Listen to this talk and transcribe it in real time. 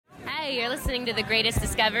You're listening to The Greatest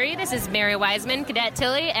Discovery. This is Mary Wiseman, Cadet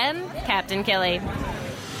Tilly, and Captain Killy.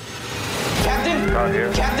 Captain? Out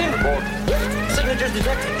here. Captain? Report. Signatures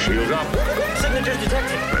detected. Shields up. Signatures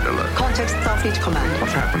detected. Red alert. Context Starfleet Command.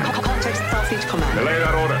 What's happening? Context Starfleet Command. Delay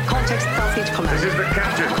that order. Context Starfleet Command. This is the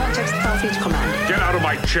captain. Context Starfleet Command. Get out of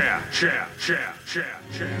my chair. Chair.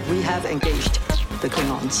 We have engaged the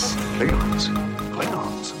Klingons.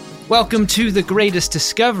 Klingons. Welcome to The Greatest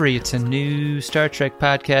Discovery. It's a new Star Trek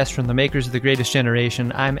podcast from the makers of The Greatest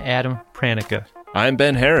Generation. I'm Adam Pranica. I'm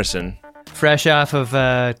Ben Harrison. Fresh off of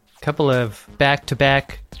a couple of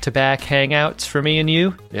back-to-back hangouts for me and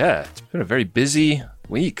you. Yeah, it's been a very busy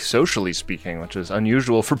week, socially speaking, which is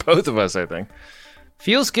unusual for both of us, I think.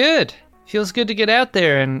 Feels good. Feels good to get out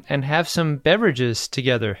there and have some beverages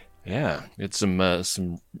together. Yeah, it's some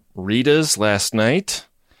Ritas last night.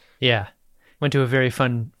 Yeah. Went to a very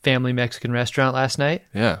fun family Mexican restaurant last night.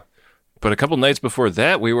 Yeah. But a couple nights before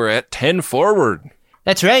that, we were at 10 Forward.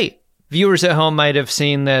 That's right. Viewers at home might have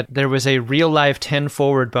seen that there was a real-life 10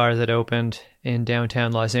 Forward bar that opened in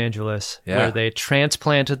downtown Los Angeles, where they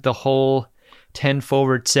transplanted the whole 10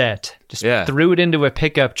 Forward set, just threw it into a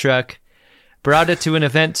pickup truck, brought it to an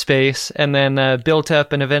event space, and then built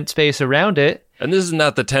up an event space around it. And this is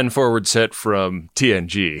not the 10 Forward set from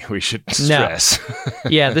TNG, we should stress. No.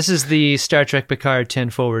 Yeah, this is the Star Trek Picard 10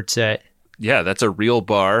 Forward set. Yeah, that's a real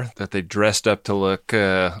bar that they dressed up to look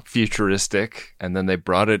futuristic, and then they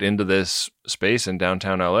brought it into this space in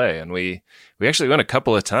downtown LA. And we actually went a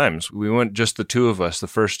couple of times. We went just the two of us the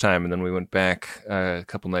first time, and then we went back a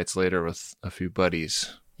couple nights later with a few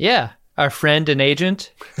buddies. Yeah, our friend and agent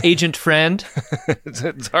friend.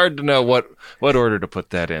 It's hard to know what order to put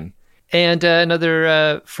that in. And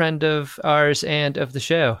another friend of ours and of the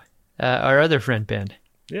show, our other friend, Ben.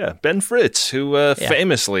 Yeah, Ben Fritz, who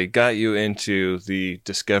famously got you into the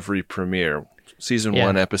Discovery premiere, Season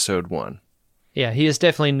 1, Episode 1. Yeah, he is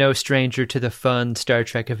definitely no stranger to the fun Star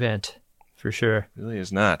Trek event, for sure. Really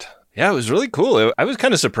is not. Yeah, it was really cool. I was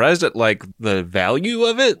kind of surprised at, the value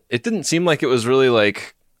of it. It didn't seem like it was really,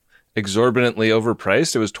 exorbitantly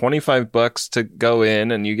overpriced. It was $25 to go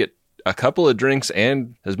in, and you get a couple of drinks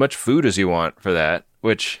and as much food as you want for that,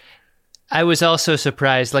 which... I was also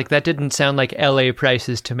surprised. That didn't sound like LA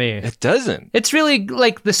prices to me. It doesn't. It's really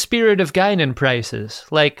like the spirit of Guinan prices.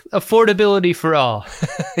 Affordability for all.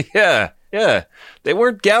 Yeah. They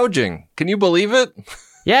weren't gouging. Can you believe it?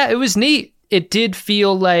 Yeah, it was neat. It did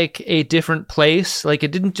feel like a different place.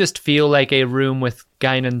 It didn't just feel like a room with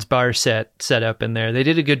Guinan's bar set up in there. They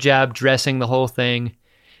did a good job dressing the whole thing,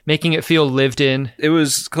 making it feel lived in. It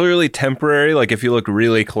was clearly temporary, if you look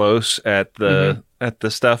really close at the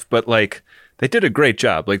stuff, but they did a great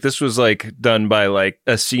job. This was done by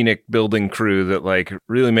a scenic building crew that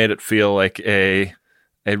really made it feel like a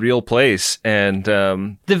real place. And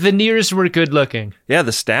the veneers were good looking. Yeah,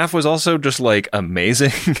 the staff was also just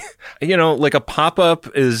amazing. A pop-up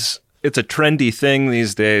it's a trendy thing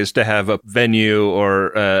these days to have a venue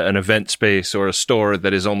or an event space or a store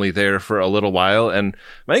that is only there for a little while. And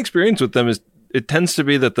my experience with them is it tends to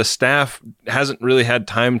be that the staff hasn't really had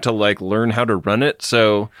time to learn how to run it.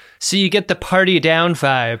 So you get the party down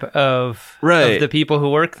vibe of the people who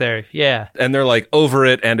work there. Yeah. And they're over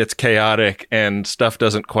it and it's chaotic and stuff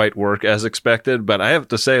doesn't quite work as expected. But I have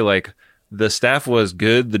to say, the staff was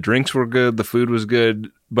good, the drinks were good, the food was good,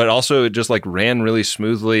 but also it just ran really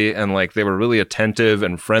smoothly and they were really attentive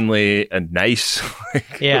and friendly and nice.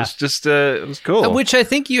 It was just it was cool. Which I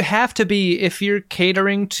think you have to be if you're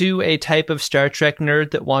catering to a type of Star Trek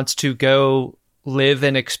nerd that wants to go live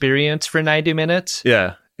an experience for 90 minutes.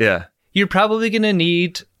 Yeah. You're probably going to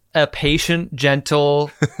need a patient,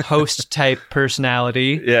 gentle host type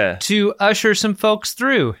personality to usher some folks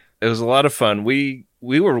through. It was a lot of fun. We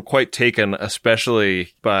were quite taken,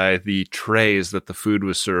 especially by the trays that the food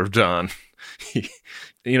was served on. This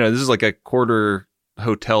is a quarter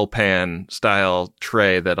hotel pan style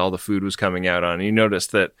tray that all the food was coming out on. And you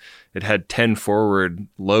noticed that it had 10 Forward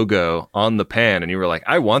logo on the pan. And you were like,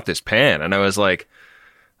 I want this pan. And I was like,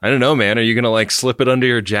 I don't know, man. Are you going to slip it under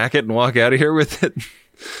your jacket and walk out of here with it?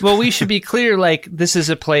 Well, we should be clear, this is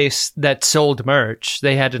a place that sold merch.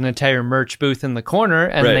 They had an entire merch booth in the corner,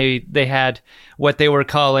 and they had what they were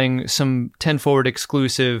calling some 10 Forward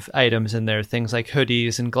exclusive items in there, things like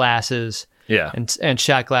hoodies and glasses and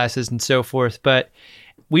shot glasses and so forth. But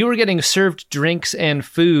we were getting served drinks and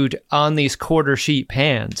food on these quarter sheet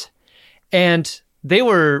pans, and they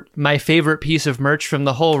were my favorite piece of merch from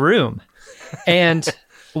the whole room. And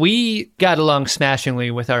we got along smashingly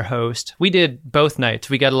with our host. We did both nights.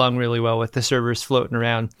 We got along really well with the servers floating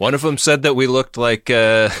around. One of them said that we looked like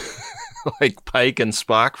like Pike and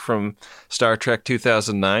Spock from Star Trek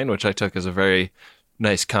 2009, which I took as a very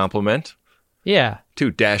nice compliment. Yeah.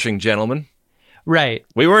 Two dashing gentlemen. Right.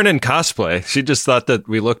 We weren't in cosplay. She just thought that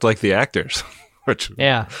we looked like the actors, which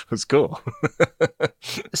was cool.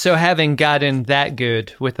 So having gotten that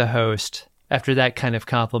good with the host after that kind of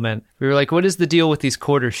compliment, we were like, what is the deal with these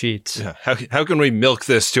quarter sheets? Yeah. How can we milk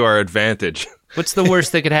this to our advantage? What's the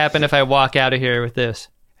worst that could happen if I walk out of here with this?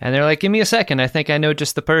 And they're like, give me a second. I think I know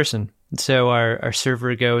just the person. And so our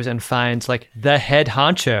server goes and finds like the head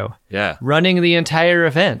honcho running the entire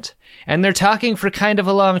event. And they're talking for kind of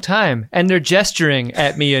a long time. And they're gesturing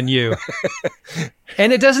at me and you.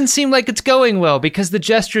 And it doesn't seem like it's going well because the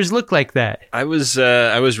gestures look like that. I was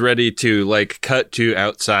ready to like cut to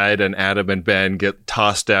outside and Adam and Ben get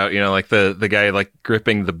tossed out, like the guy like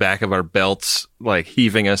gripping the back of our belts, like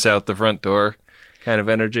heaving us out the front door kind of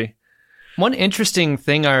energy. One interesting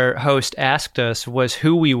thing our host asked us was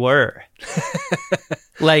who we were.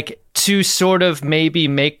 Like, to sort of maybe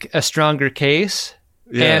make a stronger case.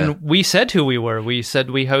 Yeah. And we said who we were. We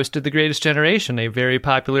said we hosted The Greatest Generation, a very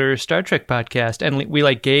popular Star Trek podcast. And we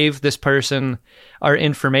like gave this person our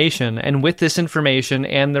information. And with this information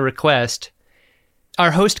and the request,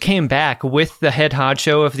 our host came back with the head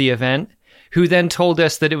honcho of the event, who then told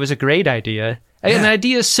us that it was a great idea. Yeah. An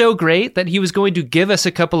idea so great that he was going to give us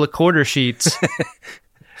a couple of quarter sheets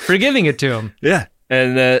for giving it to him. Yeah.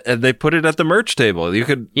 And they put it at the merch table. You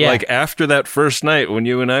could, like, after that first night when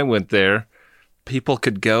you and I went there, people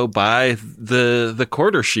could go buy the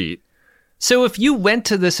quarter sheet. So if you went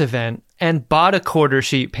to this event and bought a quarter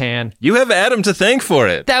sheet pan... You have Adam to thank for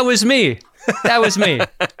it. That was me. That was me.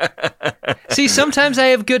 See, sometimes I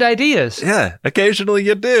have good ideas. Yeah, occasionally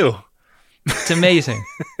you do. It's amazing.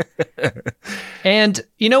 And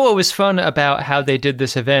you know what was fun about how they did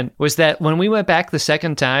this event was that when we went back the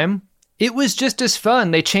second time, it was just as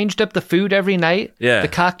fun. They changed up the food every night. Yeah. The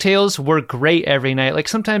cocktails were great every night. Like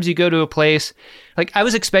sometimes you go to a place, like I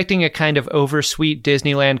was expecting a kind of oversweet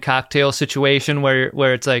Disneyland cocktail situation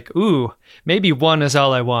where it's like, ooh, maybe one is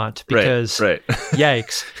all I want because right.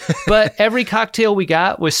 Yikes. But every cocktail we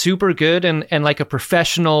got was super good and like a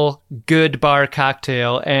professional good bar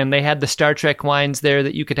cocktail. And they had the Star Trek wines there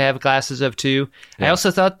that you could have glasses of too. Yeah. I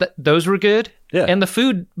also thought that those were good. Yeah. And the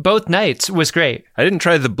food both nights was great. I didn't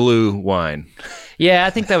try the blue wine. Yeah, I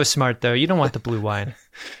think that was smart, though. You don't want the blue wine.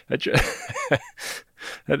 I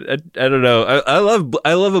don't know.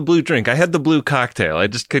 I love a blue drink. I had the blue cocktail. I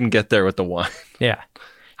just couldn't get there with the wine. Yeah.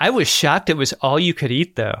 I was shocked it was all you could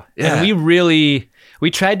eat, though. Yeah. And we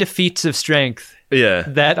tried to feats of strength. Yeah.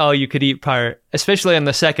 That all you could eat part, especially on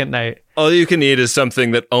the second night. All you can eat is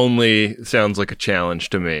something that only sounds like a challenge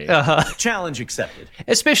to me. Challenge accepted.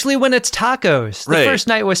 Especially when it's tacos. The first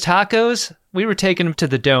night was tacos. We were taking them to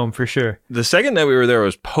the Dome for sure. The second night we were there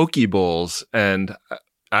was poke bowls, and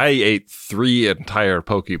I ate 3 entire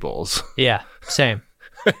poke bowls. Yeah, same.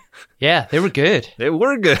 Yeah, they were good. They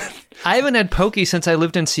were good. I haven't had poke since I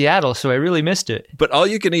lived in Seattle, so I really missed it. But all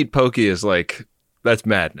you can eat poke is like, that's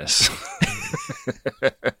madness.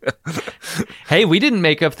 Hey, we didn't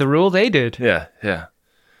make up the rule, they did. Yeah.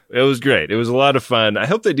 It was great. It was a lot of fun. I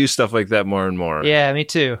hope they do stuff like that more and more. Yeah, me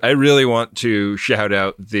too. I really want to shout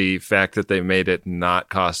out the fact that they made it not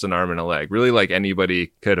cost an arm and a leg. Really, like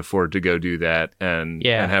anybody could afford to go do that and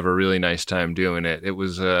have a really nice time doing it. It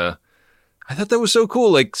was, I thought that was so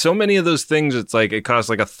cool. Like so many of those things, it's like it costs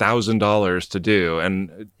like $1,000 to do.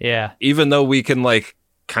 And even though we can like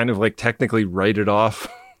kind of like technically write it off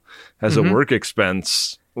as a work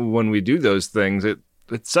expense when we do those things, it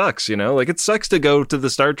sucks, like it sucks to go to the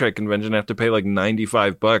Star Trek convention and have to pay like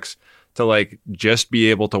 $95 to like just be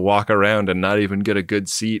able to walk around and not even get a good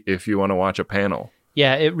seat if you want to watch a panel.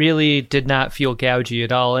 Yeah, it really did not feel gougy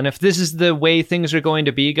at all. And if this is the way things are going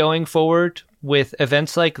to be going forward with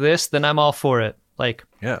events like this, then I'm all for it. Like,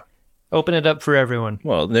 open it up for everyone.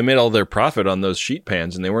 Well, they made all their profit on those sheet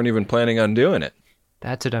pans and they weren't even planning on doing it.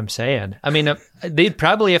 That's what I'm saying. I mean, they'd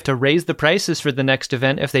probably have to raise the prices for the next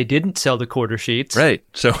event if they didn't sell the quarter sheets. Right.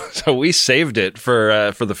 So we saved it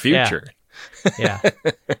for the future. Yeah.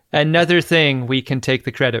 Another thing we can take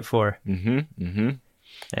the credit for.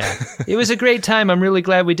 Yeah. It was a great time. I'm really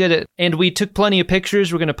glad we did it. And we took plenty of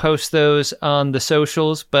pictures. We're going to post those on the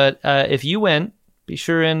socials. But if you went, be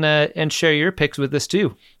sure and share your pics with us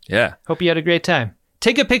too. Yeah. Hope you had a great time.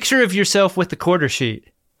 Take a picture of yourself with the quarter sheet.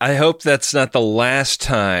 I hope that's not the last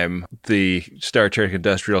time the Star Trek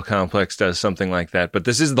Industrial Complex does something like that, but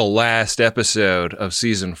this is the last episode of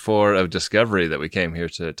Season 4 of Discovery that we came here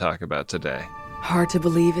to talk about today. Hard to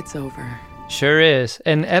believe it's over. Sure is.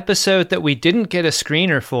 An episode that we didn't get a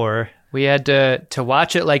screener for. We had to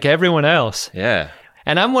watch it like everyone else. Yeah.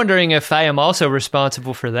 And I'm wondering if I am also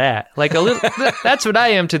responsible for that. Like a little, that's what I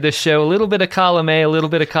am to this show. A little bit of column A, a little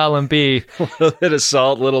bit of column B. A little bit of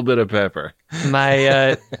salt, a little bit of pepper.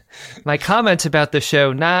 My comments about the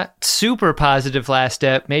show, not super positive last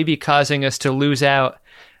ep, maybe causing us to lose out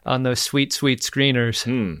on those sweet, sweet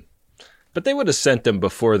screeners. But they would have sent them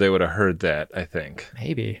before they would have heard that, I think.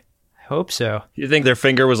 Maybe. I hope so. You think their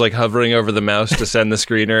finger was like hovering over the mouse to send the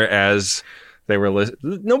screener as they were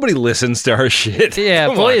nobody listens to our shit. Yeah,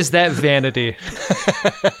 Come boy, on. is that vanity.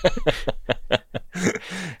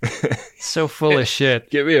 So full of shit.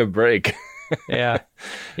 Give me a break. Yeah.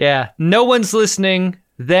 Yeah. No one's listening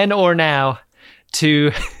then or now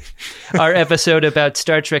to our episode about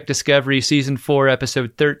Star Trek Discovery Season 4,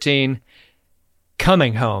 Episode 13,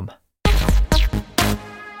 Coming Home.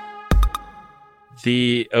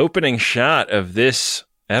 The opening shot of this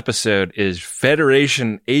episode is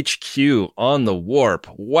Federation HQ on the warp.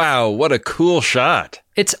 Wow, what a cool shot.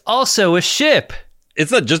 It's also a ship.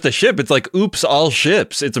 It's not just a ship, it's like oops, all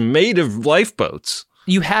ships. It's made of lifeboats.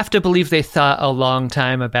 You have to believe they thought a long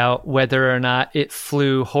time about whether or not it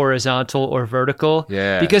flew horizontal or vertical.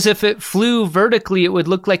 Yeah. Because if it flew vertically, it would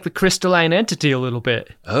look like the crystalline entity a little bit.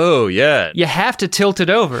 Oh, yeah. You have to tilt it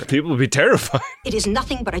over. People would be terrified. It is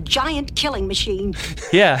nothing but a giant killing machine.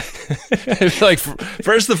 Yeah. It's like,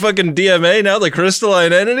 first the fucking DMA, now the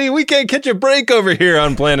crystalline entity. We can't catch a break over here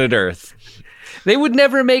on planet Earth. They would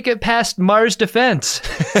never make it past Mars defense.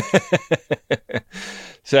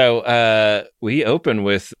 So we open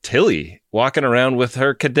with Tilly walking around with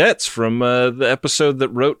her cadets from the episode that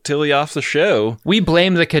wrote Tilly off the show. We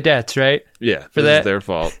blame the cadets, right? Yeah, For this that? is their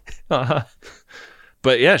fault. Uh-huh.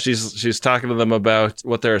 But yeah, she's talking to them about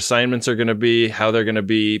what their assignments are going to be, how they're going to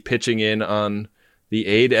be pitching in on the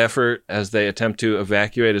aid effort as they attempt to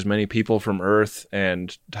evacuate as many people from Earth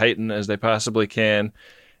and Titan as they possibly can.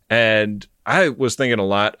 And I was thinking a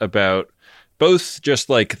lot about both just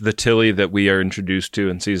like the Tilly that we are introduced to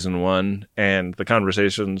in season 1 and the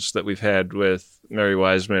conversations that we've had with Mary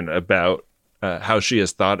Wiseman about how she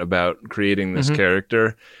has thought about creating this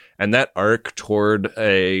character. And that arc toward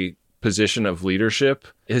a position of leadership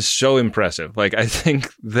is so impressive. Like, I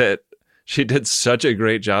think that she did such a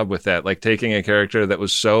great job with that, like taking a character that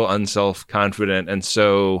was so unself-confident and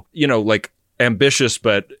so, like ambitious,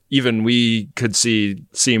 but even we could see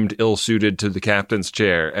seemed ill-suited to the captain's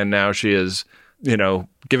chair. And now she is,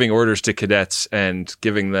 giving orders to cadets and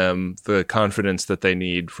giving them the confidence that they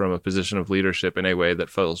need from a position of leadership in a way that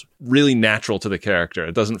feels really natural to the character.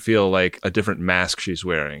 It doesn't feel like a different mask she's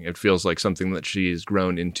wearing. It feels like something that she's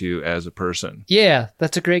grown into as a person. Yeah,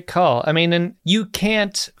 that's a great call. I mean, and you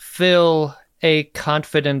can't fill a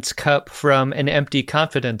confidence cup from an empty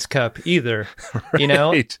confidence cup either,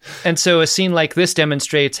 Right. And so a scene like this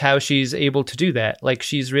demonstrates how she's able to do that. Like,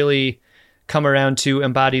 she's really come around to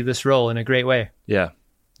embody this role in a great way. Yeah.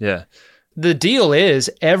 Yeah. The deal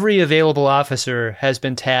is every available officer has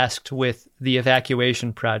been tasked with the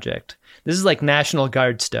evacuation project. This is like National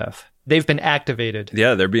Guard stuff. They've been activated.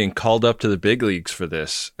 Yeah, they're being called up to the big leagues for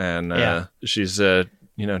this. And she's,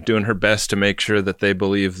 doing her best to make sure that they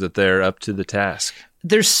believe that they're up to the task.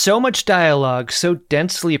 There's so much dialogue, so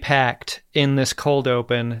densely packed in this cold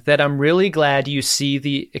open that I'm really glad you see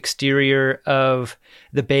the exterior of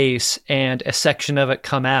the base and a section of it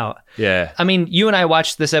come out. Yeah. I mean, you and I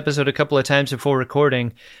watched this episode a couple of times before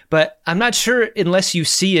recording, but I'm not sure unless you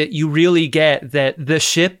see it, you really get that the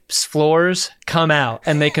ship's floors come out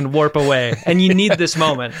and they can warp away. And you need this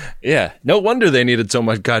moment. Yeah. No wonder they needed so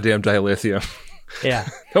much goddamn dilithium. Yeah.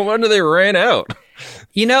 No wonder they ran out.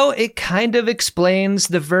 It kind of explains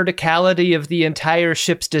the verticality of the entire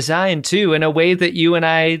ship's design, too, in a way that you and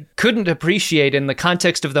I couldn't appreciate in the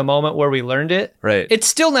context of the moment where we learned it. Right. It's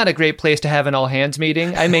still not a great place to have an all-hands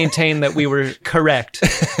meeting. I maintain that we were correct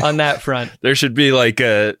on that front. There should be like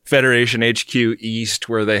a Federation HQ East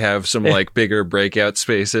where they have some like bigger breakout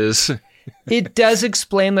spaces. It does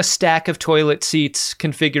explain the stack of toilet seats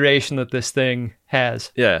configuration that this thing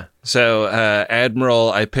has. Yeah. So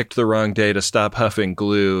Admiral, I picked the wrong day to stop huffing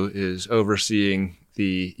glue, is overseeing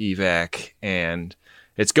the evac, and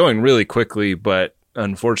it's going really quickly, but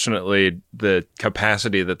unfortunately the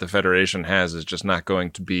capacity that the Federation has is just not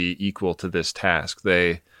going to be equal to this task.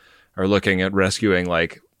 They are looking at rescuing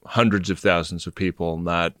like hundreds of thousands of people,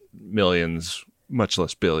 not millions, much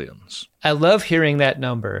less billions. I love hearing that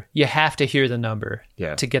number. You have to hear the number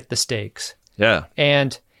to get the stakes. Yeah.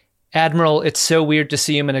 And Admiral, it's so weird to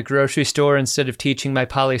see him in a grocery store instead of teaching my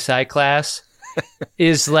poli-sci class,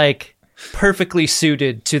 is like perfectly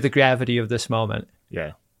suited to the gravity of this moment.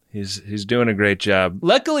 Yeah. He's doing a great job.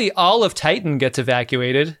 Luckily, all of Titan gets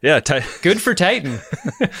evacuated. Yeah. Good for Titan.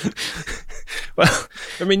 Well,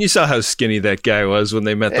 I mean, you saw how skinny that guy was when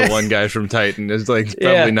they met the one guy from Titan. There's like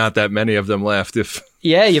probably not that many of them left. If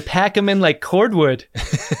Yeah, you pack them in like cordwood.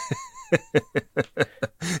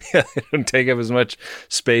 yeah, they don't take up as much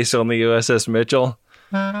space on the USS Mitchell.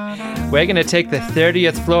 We're going to take the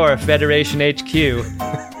 30th floor of Federation HQ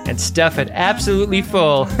and stuff it absolutely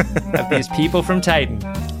full of these people from Titan.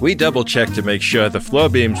 We double-checked to make sure the floor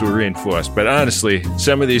beams were reinforced, but honestly,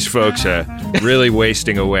 some of these folks are really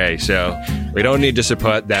wasting away, so we don't need to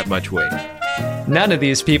support that much weight. None of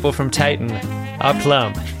these people from Titan are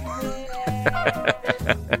plumb.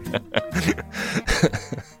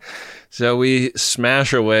 So we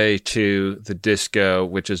smash our way to the disco,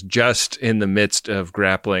 which is just in the midst of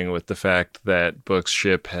grappling with the fact that Book's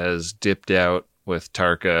ship has dipped out with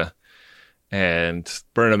Tarka, and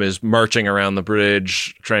Burnham is marching around the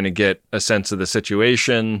bridge trying to get a sense of the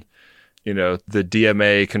situation. You know, the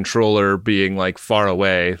DMA controller being like far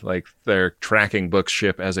away, like they're tracking Book's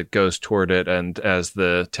ship as it goes toward it and as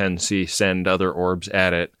the 10C send other orbs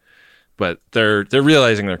at it. But they're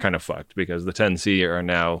realizing they're kind of fucked because the 10C are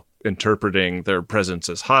now interpreting their presence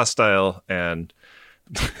as hostile, and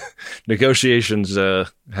negotiations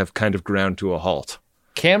have kind of ground to a halt.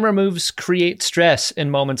 Camera moves create stress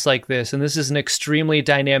in moments like this, and this is an extremely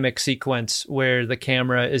dynamic sequence where the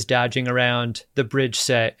camera is dodging around the bridge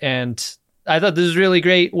set, and I thought this was really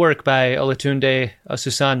great work by Olatunde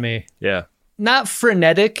Osusanmi. Yeah. Not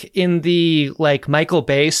frenetic in the like Michael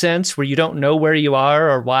Bay sense where you don't know where you are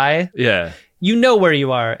or why. Yeah. You know where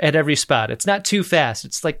you are at every spot. It's not too fast.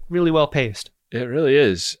 It's like really well paced. It really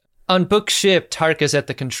is. On Book's ship, Tarka's at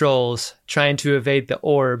the controls trying to evade the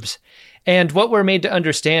orbs. And what we're made to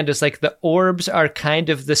understand is like the orbs are kind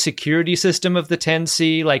of the security system of the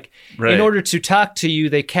 10C. Like in order to talk to you,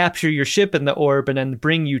 they capture your ship in the orb and then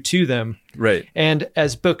bring you to them. Right. And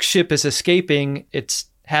as Book's ship is escaping, it's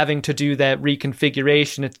having to do that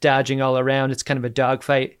reconfiguration. It's dodging all around. It's kind of a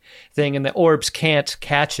dogfight thing, and the orbs can't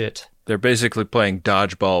catch it. They're basically playing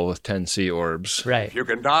dodgeball with 10C orbs. Right. If you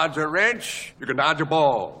can dodge a wrench, you can dodge a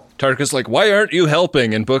ball. Tarka's like, why aren't you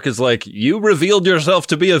helping? And Book is like, you revealed yourself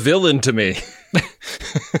to be a villain to me.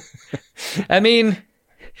 I mean,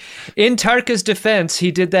 in Tarka's defense,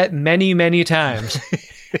 he did that many, many times.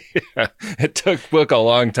 Yeah, it took Book a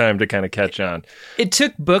long time to kind of catch on. It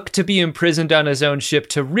took Book to be imprisoned on his own ship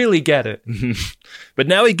to really get it. But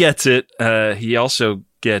now he gets it. He also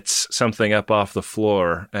gets something up off the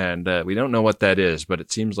floor, and we don't know what that is, but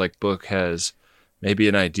it seems like Book has maybe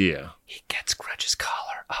an idea. He gets Grudge's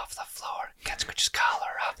collar off the floor. Gets Grudge's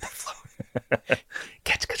collar off the floor.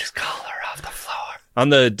 Gets Grudge's collar off the floor. On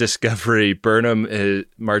the Discovery, Burnham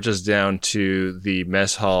marches down to the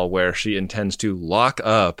mess hall where she intends to lock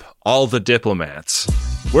up all the diplomats.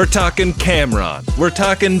 We're talking Cameron. We're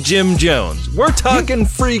talking Jim Jones. We're talking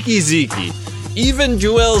Freaky Zeke. Even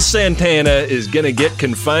Joel Santana is going to get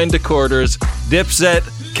confined to quarters.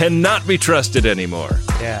 Dipset cannot be trusted anymore.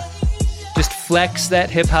 Yeah. Just flex that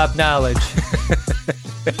hip-hop knowledge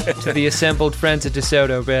to the assembled friends of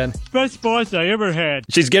DeSoto, Ben. Best boss I ever had.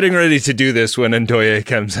 She's getting ready to do this when Ndoye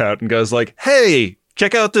comes out and goes like, hey,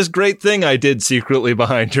 check out this great thing I did secretly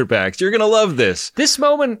behind your backs. You're going to love this. This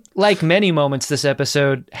moment, like many moments this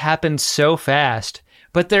episode, happened so fast.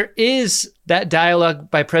 But there is that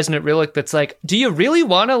dialogue by President Rillick that's like, do you really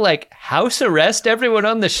want to, like, house arrest everyone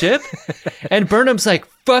on the ship? And Burnham's like,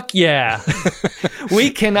 fuck yeah. We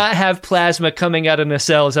cannot have plasma coming out of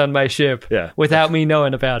nacelles on my ship without me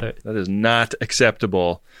knowing about it. That is not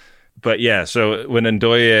acceptable. But yeah, so when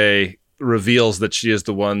Ndoye reveals that she is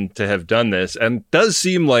the one to have done this, and does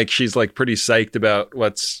seem like she's, like, pretty psyched about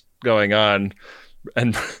what's going on,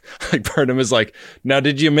 and like Burnham is like, now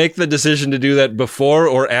did you make the decision to do that before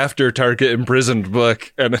or after Tarka imprisoned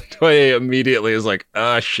Book? And Ndoye immediately is like,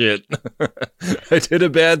 shit. I did a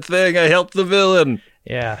bad thing. I helped the villain.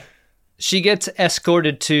 Yeah. She gets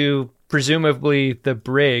escorted to presumably the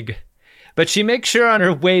brig, but she makes sure on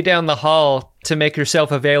her way down the hall to make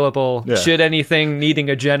herself available should anything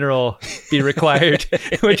needing a general be required,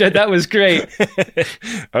 which I thought was great.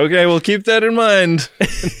 Okay, we'll keep that in mind,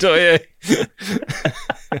 Ndoye.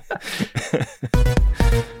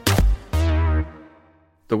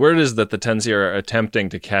 The word is that the Tensi are attempting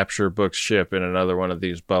to capture Book's ship in another one of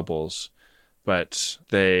these bubbles, but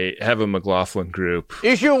they have a McLaughlin group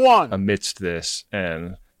Issue 1 amidst this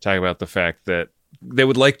and talk about the fact that they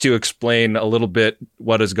would like to explain a little bit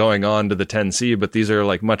what is going on to the 10C, but these are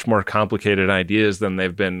like much more complicated ideas than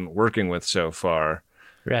they've been working with so far.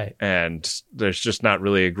 Right. And there's just not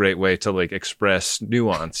really a great way to like express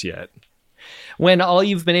nuance yet. When all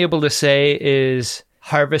you've been able to say is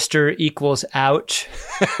harvester equals ouch.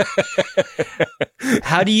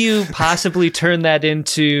 How do you possibly turn that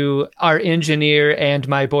into our engineer and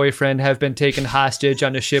my boyfriend have been taken hostage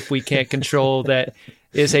on a ship we can't control that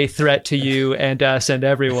is a threat to you and us and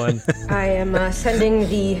everyone? I am sending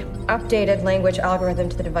the updated language algorithm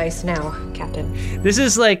to the device now, Captain. This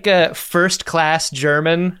is like first-class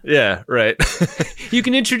German. Yeah, right. You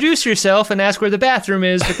can introduce yourself and ask where the bathroom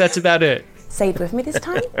is, but that's about it. Say it with me this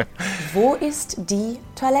time. Wo ist die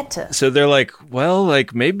Toilette? So they're like, well,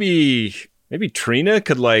 like maybe Trina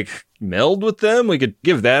could like meld with them. We could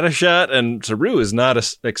give that a shot. And Saru is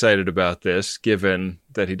not excited about this, given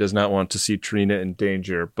that he does not want to see Trina in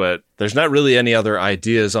danger. But there's not really any other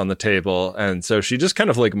ideas on the table. And so she just kind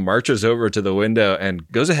of like marches over to the window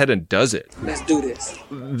and goes ahead and does it. Let's do this.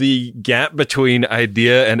 The gap between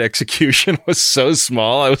idea and execution was so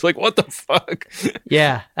small. I was like, what the fuck?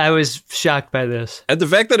 Yeah, I was shocked by this. And the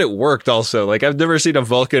fact that it worked also. Like, I've never seen a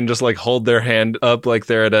Vulcan just like hold their hand up like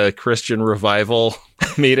they're at a Christian revival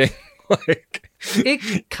meeting. Like,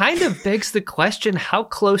 it kind of begs the question, how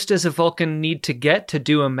close does a Vulcan need to get to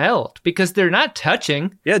do a meld? Because they're not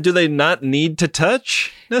touching. Yeah, do they not need to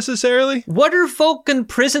touch necessarily? What are Vulcan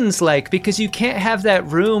prisons like? Because you can't have that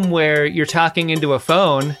room where you're talking into a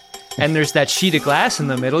phone and there's that sheet of glass in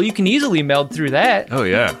the middle. You can easily meld through that. Oh,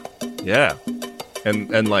 yeah. Yeah.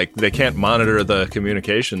 And like, they can't monitor the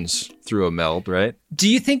communications through a meld, right? Do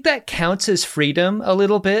you think that counts as freedom a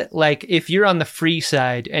little bit? Like, if you're on the free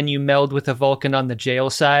side and you meld with a Vulcan on the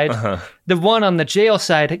jail side, the one on the jail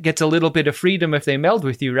side gets a little bit of freedom if they meld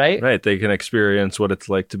with you, right? Right, they can experience what it's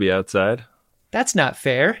like to be outside. That's not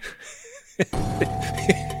fair.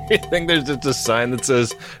 You think there's just a sign that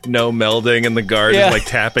says no melding and the guard is like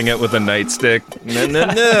tapping it with a nightstick?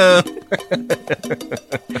 No.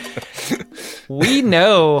 We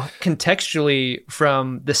know contextually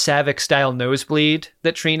from the Savick-style nosebleed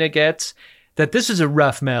that Trina gets that this is a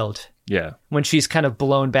rough meld. Yeah. When she's kind of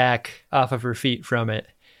blown back off of her feet from it.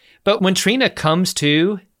 But when Trina comes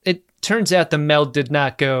to, it turns out the meld did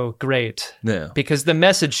not go great. No. Because the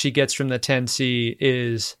message she gets from the 10C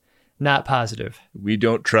is not positive. We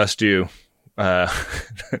don't trust you.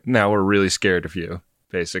 Now we're really scared of you,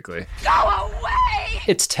 basically. Go away!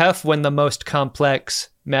 It's tough when the most complex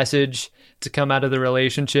message to come out of the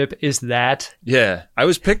relationship is that. Yeah. I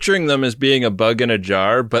was picturing them as being a bug in a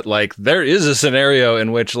jar, but like there is a scenario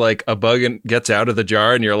in which like a bug gets out of the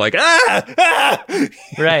jar and you're like, ah!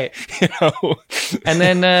 Right. You know? And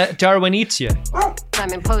then Darwin eats you.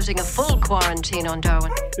 I'm imposing a full quarantine on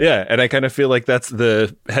Darwin. Yeah, and I kind of feel like that's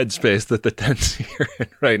the headspace that the Tensi are in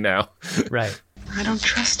right now. Right. I don't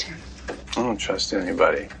trust him. I don't trust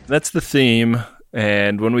anybody. That's the theme.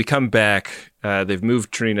 And when we come back, they've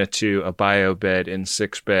moved Trina to a bio bed in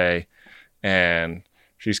 6 Bay, and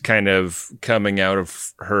she's kind of coming out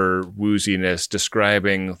of her wooziness,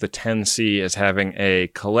 describing the 10C as having a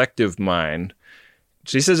collective mind.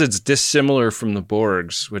 She says it's dissimilar from the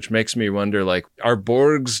Borgs, which makes me wonder, like, are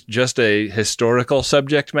Borgs just a historical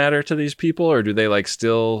subject matter to these people, or do they, like,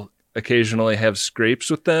 still occasionally have scrapes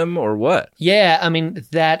with them, or what? Yeah, I mean,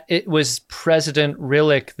 that it was President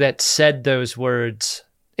Rillick that said those words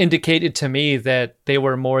indicated to me that they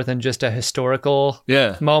were more than just a historical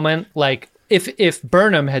moment. Like, if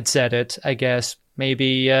Burnham had said it, I guess,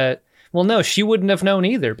 maybe... well, no, she wouldn't have known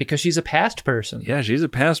either because she's a past person. Yeah, she's a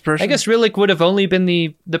past person. I guess Rillick would have only been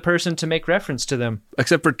the person to make reference to them.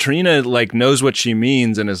 Except for Trina, like, knows what she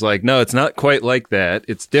means and is like, no, it's not quite like that.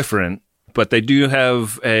 It's different. But they do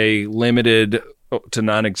have a limited to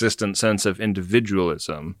non-existent sense of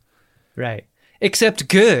individualism. Right. Except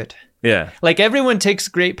good. Yeah. Like, everyone takes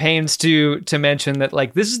great pains to mention that,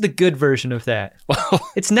 like, this is the good version of that. Well,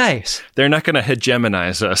 it's nice. They're not going to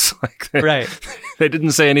hegemonize us. Right. They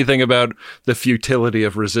didn't say anything about the futility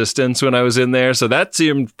of resistance when I was in there, so that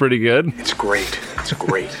seemed pretty good. It's great. It's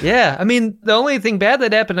great. Yeah. I mean, the only thing bad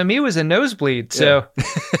that happened to me was a nosebleed, so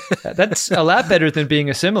that's a lot better than being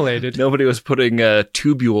assimilated. Nobody was putting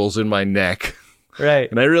tubules in my neck. Right.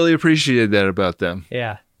 And I really appreciated that about them.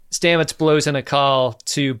 Yeah. Stamets blows in a call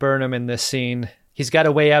to Burnham in this scene. He's got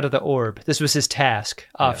a way out of the orb. This was his task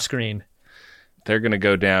off screen. They're going to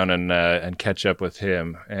go down and catch up with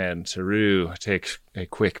him. And Saru takes a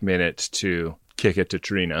quick minute to kick it to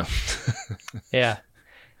Trina. Yeah.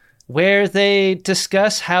 Where they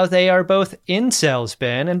discuss how they are both incels,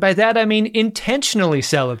 Ben. And by that, I mean intentionally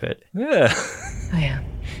celibate. Yeah. I am.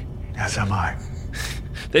 As am I.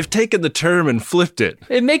 They've taken the term and flipped it.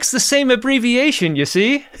 It makes the same abbreviation, you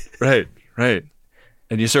see? Right.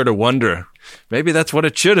 And you sort of wonder, maybe that's what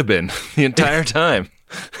it should have been the entire time.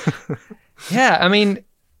 Yeah, I mean,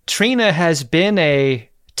 Trina has been a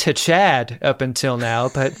to Chad up until now,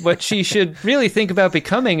 but what she should really think about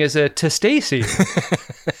becoming is a to Stacy.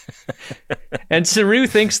 And Saru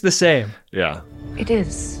thinks the same. Yeah. It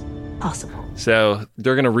is possible. So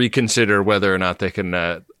they're going to reconsider whether or not they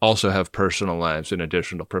can also have personal lives in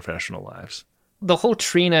addition to professional lives. The whole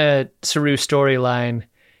Trina-Saru storyline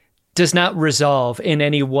does not resolve in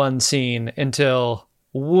any one scene until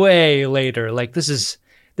way later. Like, this is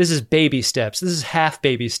baby steps. This is half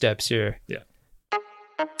baby steps here. Yeah.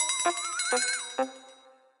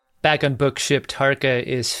 Back on Bookship, Tarka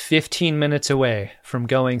is 15 minutes away from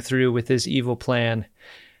going through with his evil plan.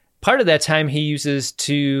 Part of that time he uses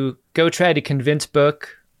to go try to convince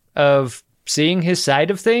Book of seeing his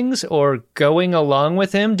side of things or going along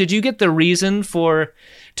with him. Did you get the reason for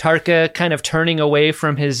Tarka kind of turning away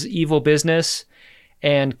from his evil business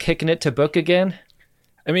and kicking it to Book again?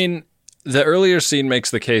 I mean, the earlier scene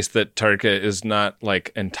makes the case that Tarka is not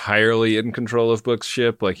like entirely in control of Book's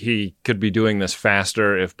ship. Like, he could be doing this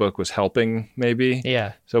faster if Book was helping, maybe.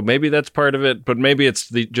 Yeah. So maybe that's part of it, but maybe it's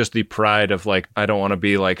just the pride of like, I don't want to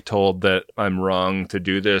be like told that I'm wrong to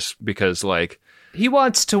do this because like, he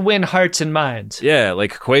wants to win hearts and minds. yeah,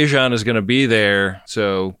 like Quajan is going to be there,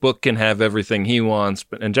 so Book can have everything he wants.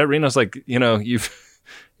 And Jet Reno's like,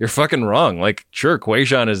 you're fucking wrong. Like, sure,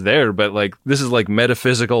 Quajan is there, but like, this is like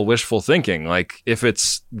metaphysical wishful thinking. Like, if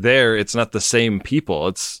it's there, it's not the same people.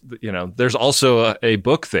 It's, there's also a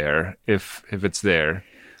Book there if it's there.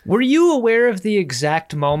 Were you aware of the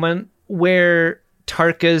exact moment where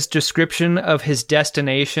Tarka's description of his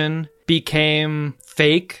destination became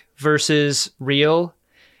fake versus real?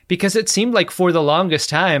 Because it seemed like for the longest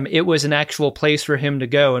time, it was an actual place for him to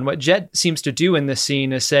go. And what Jet seems to do in this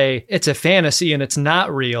scene is say, it's a fantasy and it's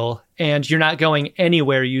not real, and you're not going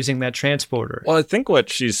anywhere using that transporter. Well, I think what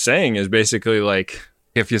she's saying is basically like,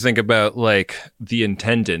 if you think about like the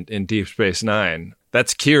Intendant in Deep Space Nine,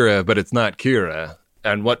 that's Kira, but it's not Kira.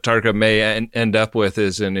 And what Tarka may end up with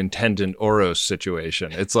is an Intendant Oros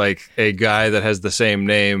situation. It's like a guy that has the same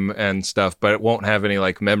name and stuff, but it won't have any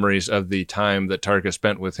like memories of the time that Tarka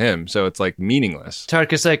spent with him. So it's like meaningless.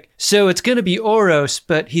 Tarka's like, so it's going to be Oros,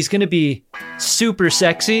 but he's going to be super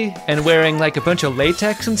sexy and wearing like a bunch of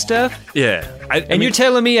latex and stuff? Yeah. You're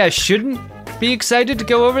telling me I shouldn't be excited to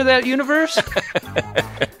go over that universe?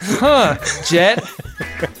 Huh, Jet?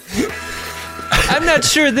 I'm not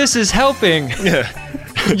sure this is helping. Yeah.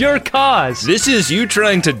 Your cause. This is you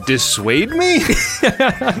trying to dissuade me?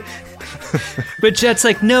 But Jet's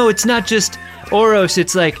like, no, it's not just Oros.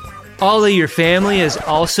 It's like all of your family is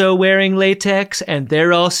also wearing latex and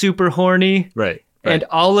they're all super horny. Right. And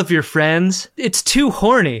all of your friends. It's too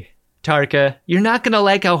horny, Tarka. You're not going to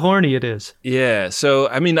like how horny it is. Yeah. So,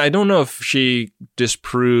 I mean, I don't know if she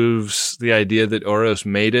disproves the idea that Oros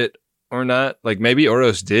made it or not. Like, maybe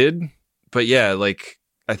Oros did. But yeah, like,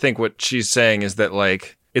 I think what she's saying is that,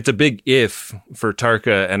 like, it's a big if for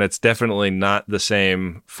Tarka, and it's definitely not the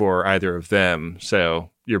same for either of them. So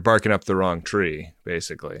you're barking up the wrong tree,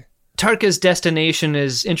 basically. Tarka's destination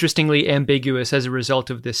is interestingly ambiguous as a result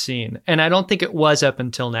of this scene. And I don't think it was up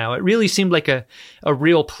until now. It really seemed like a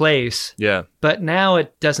real place. Yeah. But now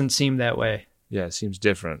it doesn't seem that way. Yeah, it seems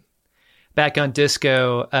different. Back on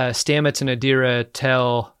Disco, Stamets and Adira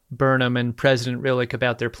tell Burnham and President Rillick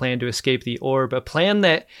about their plan to escape the orb, a plan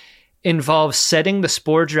that involves setting the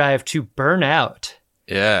spore drive to burn out.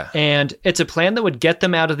 Yeah. And it's a plan that would get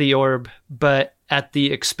them out of the orb, but at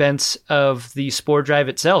the expense of the spore drive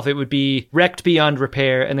itself. It would be wrecked beyond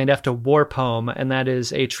repair, and they'd have to warp home, and that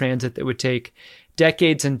is a transit that would take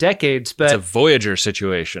decades and decades. But it's a Voyager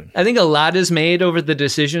situation. I think a lot is made over the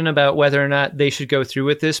decision about whether or not they should go through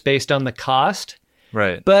with this based on the cost.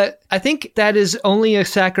 Right. But I think that is only a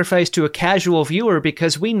sacrifice to a casual viewer,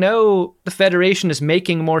 because we know the Federation is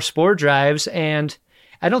making more spore drives, and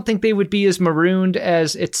I don't think they would be as marooned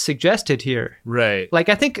as it's suggested here. Right. Like,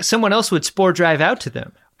 I think someone else would spore drive out to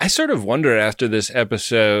them. I sort of wonder after this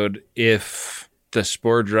episode if the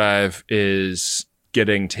spore drive is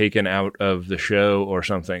getting taken out of the show or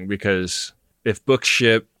something, because if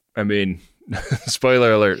Bookship, I mean...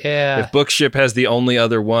 spoiler alert. Yeah. If Bookship has the only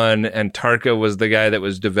other one and Tarka was the guy that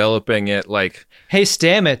was developing it, like... Hey,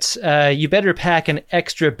 Stamets, you better pack an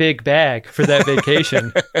extra big bag for that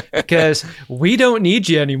vacation because we don't need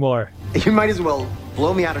you anymore. You might as well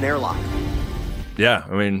blow me out an airlock. Yeah,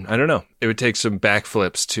 I mean, I don't know. It would take some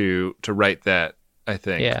backflips to write that, I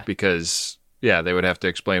think. Yeah. Because, yeah, they would have to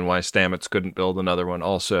explain why Stamets couldn't build another one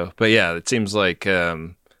also. But yeah, it seems like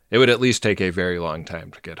it would at least take a very long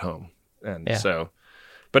time to get home. And so,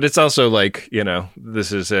 but it's also like, you know,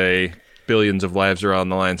 this is a billions of lives are on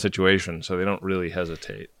the line situation, so they don't really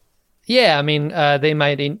hesitate. Yeah, I mean, they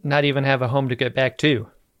might not even have a home to get back to.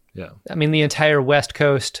 Yeah. I mean, the entire west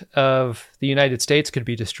coast of the United States could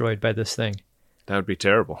be destroyed by this thing. That would be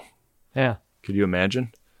terrible. Yeah. Could you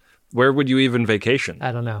imagine? Where would you even vacation?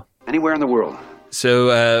 I don't know. Anywhere in the world.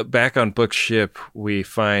 So back on Book's ship, we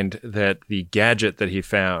find that the gadget that he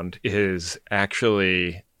found is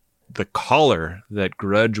actually the collar that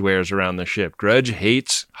Grudge wears around the ship. Grudge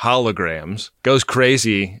hates holograms, goes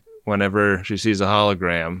crazy whenever she sees a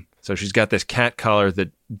hologram. So she's got this cat collar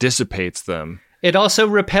that dissipates them. It also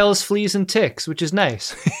repels fleas and ticks, which is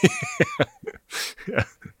nice. Yeah.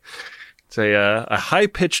 It's a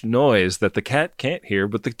high-pitched noise that the cat can't hear,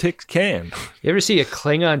 but the ticks can. You ever see a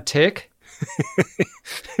Klingon tick?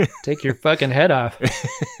 Take your fucking head off.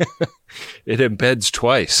 It embeds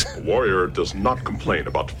twice. A warrior does not complain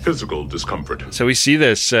about physical discomfort. So we see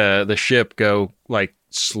this, the ship go like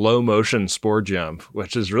slow motion spore jump,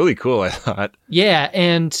 which is really cool, I thought. Yeah,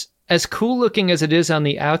 and as cool looking as it is on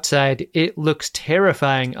the outside, it looks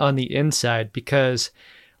terrifying on the inside because,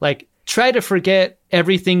 like, try to forget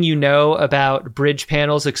everything you know about bridge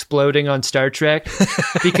panels exploding on Star Trek,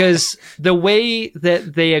 because the way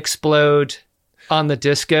that they explode on the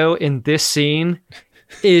disco in this scene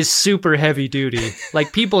is super heavy duty.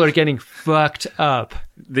 Like, people are getting fucked up.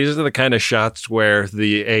 These are the kind of shots where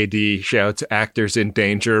the AD shouts actors in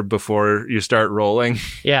danger before you start rolling.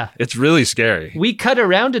 Yeah. It's really scary. We cut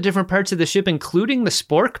around to different parts of the ship, including the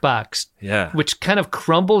spork box. Yeah. Which kind of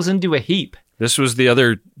crumbles into a heap. This was the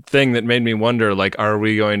other thing that made me wonder, like, are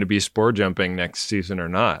we going to be spore jumping next season or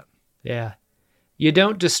not? Yeah. You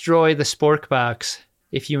don't destroy the spork box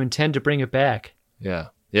if you intend to bring it back. Yeah.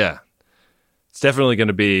 Yeah. It's definitely going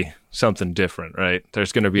to be something different, right?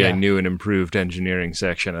 There's going to be a new and improved engineering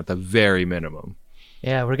section at the very minimum.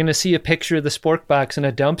 Yeah, we're going to see a picture of the spork box in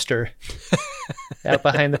a dumpster out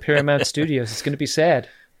behind the Paramount Studios. It's going to be sad.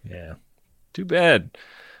 Yeah. Too bad.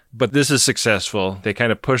 But this is successful. They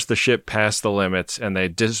kind of push the ship past the limits, and they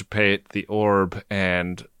dissipate the orb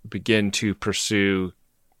and begin to pursue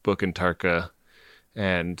Book and Tarka.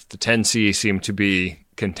 And the 10C seem to be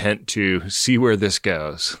content to see where this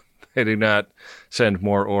goes. They do not send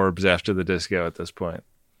more orbs after the disco at this point.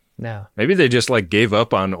 No. Maybe they just like gave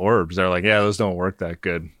up on orbs. They're like, yeah, those don't work that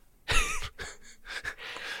good.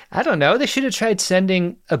 I don't know. They should have tried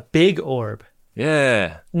sending a big orb.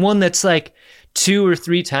 Yeah. One that's like 2 or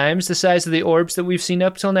 3 times the size of the orbs that we've seen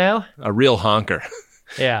up till now. A real honker.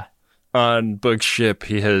 Yeah. On Book's ship,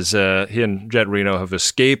 he and Jet Reno have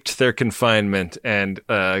escaped their confinement, and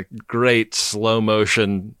a great slow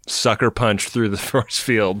motion sucker punch through the force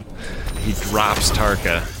field. He drops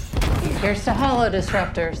Tarka. Here's to holo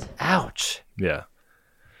disruptors. Ouch. Yeah.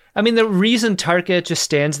 I mean, the reason Tarka just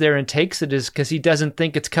stands there and takes it is because he doesn't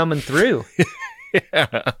think it's coming through.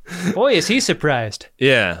 Yeah. Boy, is he surprised.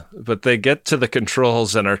 Yeah, but they get to the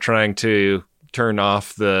controls and are trying to turn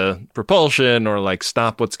off the propulsion or like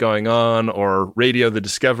stop what's going on or radio the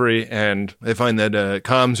Discovery, and they find that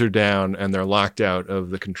comms are down and they're locked out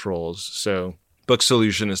of the controls. So Book's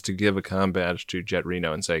solution is to give a comm badge to Jet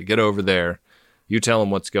Reno and say, get over there, you tell him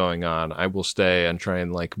what's going on, I will stay and try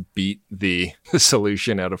and like beat the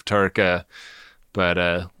solution out of Tarka,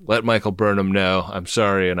 but let Michael Burnham know I'm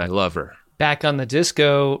sorry and I love her. Back on the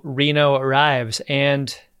disco, Reno arrives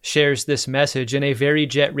and shares this message in a very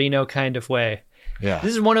Jet Reno kind of way. Yeah.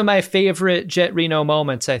 This is one of my favorite Jet Reno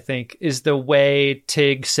moments, I think, is the way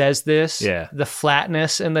Tig says this. Yeah. The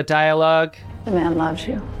flatness in the dialogue. The man loves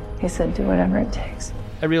you. He said, do whatever it takes.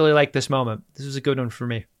 I really like this moment. This was a good one for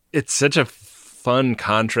me. It's such a fun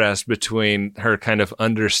contrast between her kind of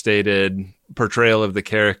understated portrayal of the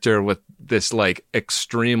character with this like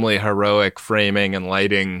extremely heroic framing and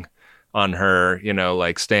lighting on her, you know,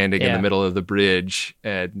 like standing in the middle of the bridge.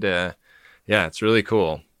 And yeah, it's really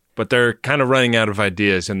cool. But they're kind of running out of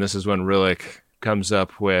ideas, and this is when Rillick comes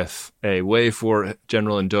up with a way for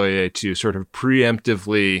General Ndoye to sort of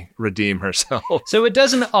preemptively redeem herself. So it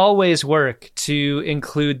doesn't always work to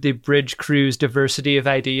include the bridge crew's diversity of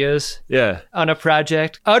ideas on a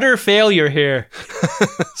project. Utter failure here.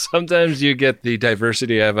 Sometimes you get the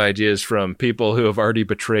diversity of ideas from people who have already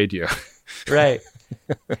betrayed you. Right.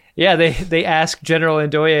 Yeah, they ask General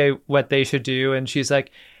Ndoye what they should do, and she's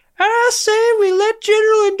like, I say we let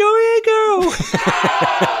General Ndoye go.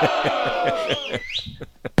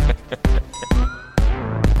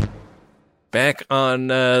 Back on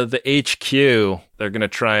the HQ, they're going to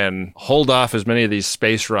try and hold off as many of these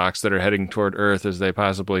space rocks that are heading toward Earth as they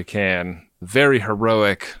possibly can. Very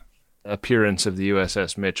heroic appearance of the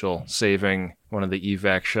USS Mitchell saving one of the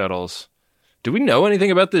evac shuttles. Do we know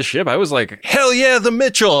anything about this ship? I was like, hell yeah, the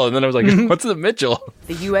Mitchell! And then I was like, what's the Mitchell?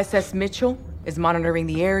 The USS Mitchell is monitoring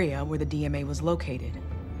the area where the DMA was located.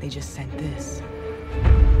 They just sent this.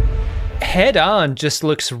 head on just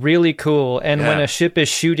looks really cool. And when a ship is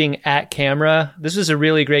shooting at camera, this is a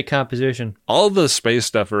really great composition. All the space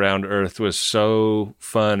stuff around Earth was so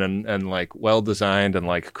fun and like well designed and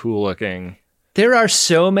like cool looking. There are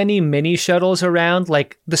so many mini shuttles around.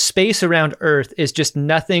 Like the space around Earth is just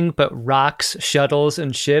nothing but rocks, shuttles,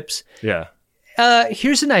 and ships. Yeah.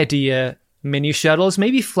 Here's an idea. Mini shuttles,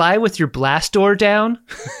 maybe fly with your blast door down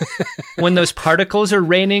when those particles are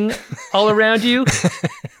raining all around you.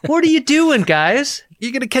 What are you doing, guys?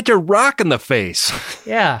 You're going to catch a rock in the face.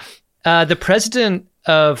 Yeah. The president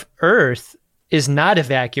of Earth is not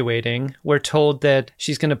evacuating. We're told that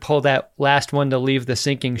she's going to pull that last one to leave the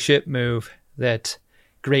sinking ship move that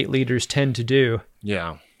great leaders tend to do.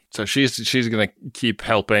 Yeah. So she's going to keep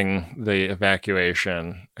helping the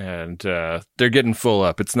evacuation, and they're getting full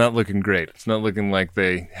up. It's not looking great. It's not looking like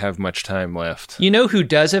they have much time left. You know who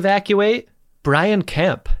does evacuate? Brian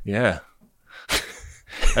Kemp. Yeah.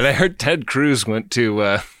 And I heard Ted Cruz went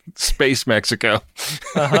to Space Mexico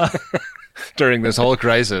during this whole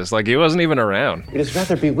crisis. Like, he wasn't even around. It is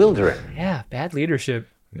rather bewildering. Yeah, bad leadership.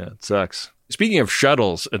 Yeah, it sucks. Speaking of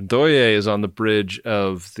shuttles, Ndoye is on the bridge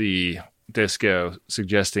of the Disco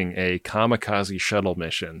suggesting a kamikaze shuttle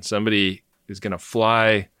mission. Somebody is going to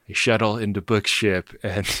fly a shuttle into Book's ship,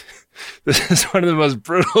 and this is one of the most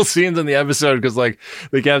brutal scenes in the episode because, like,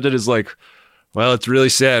 the captain is like, well, it's really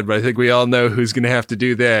sad, but I think we all know who's going to have to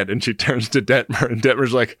do that. And she turns to Detmer, and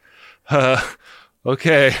Detmer's like,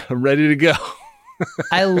 okay, I'm ready to go.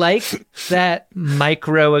 I like that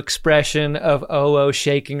micro expression of Oo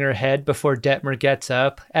shaking her head before Detmer gets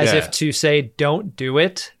up, as if to say, don't do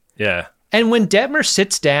it. Yeah. And when Detmer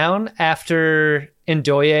sits down after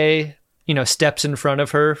Ndoye, steps in front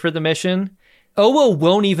of her for the mission, Oo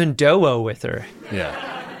won't even do-o with her.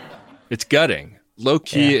 Yeah. It's gutting.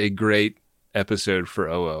 Low-key a great episode for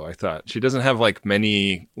Oo, I thought. She doesn't have like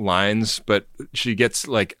many lines, but she gets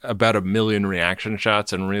like about 1 million reaction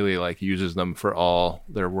shots and really like uses them for all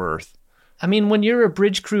they're worth. I mean, when you're a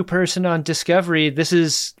bridge crew person on Discovery, this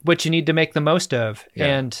is what you need to make the most of. Yeah.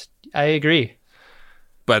 And I agree.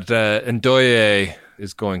 But Ndoye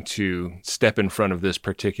is going to step in front of this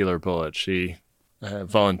particular bullet. She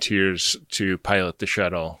volunteers to pilot the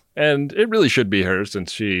shuttle. And it really should be her,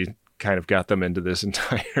 since she kind of got them into this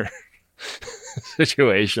entire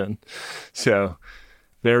situation. So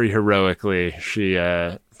very heroically, she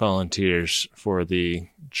volunteers for the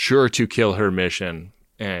sure-to-kill-her mission.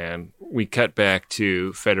 And we cut back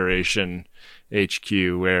to Federation HQ,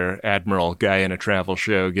 where Admiral, guy in a travel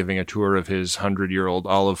show giving a tour of his 100-year-old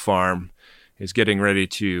olive farm, is getting ready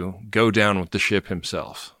to go down with the ship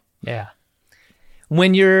himself. Yeah.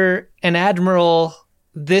 When you're an admiral,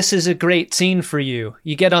 this is a great scene for you.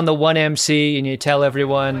 You get on the 1MC and you tell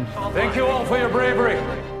everyone, thank you all for your bravery.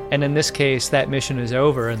 And in this case, that mission is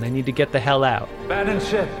over and they need to get the hell out. Abandon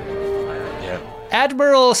ship.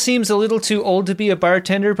 Admiral seems a little too old to be a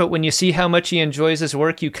bartender, but when you see how much he enjoys his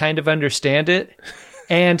work, you kind of understand it.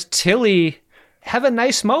 And Tilly have a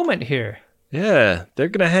nice moment here. Yeah, they're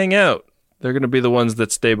going to hang out. They're going to be the ones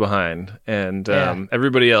that stay behind. And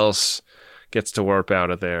everybody else gets to warp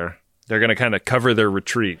out of there. They're going to kind of cover their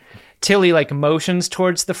retreat. Tilly motions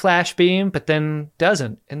towards the flash beam, but then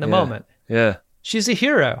doesn't in the moment. Yeah. She's a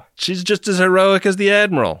hero. She's just as heroic as the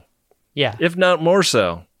Admiral. Yeah. If not more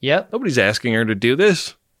so. Yep. Nobody's asking her to do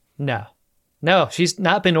this. No, she's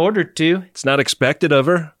not been ordered to. It's not expected of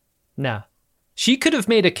her. No. She could have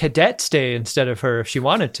made a cadet stay instead of her if she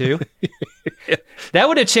wanted to. That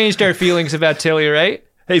would have changed our feelings about Tilly, right?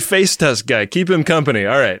 Hey, face tusk guy, keep him company.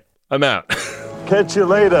 All right, I'm out. Catch you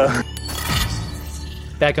later.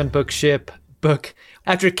 Back on Book's ship, Book,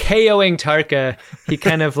 after KOing Tarka, he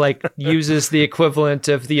kind of uses the equivalent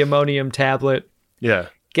of the ammonium tablet. Yeah.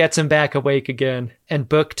 Gets him back awake again, and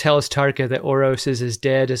Book tells Tarka that Oros is as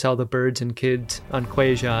dead as all the birds and kids on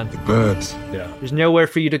Quajon. The birds. Yeah. There's nowhere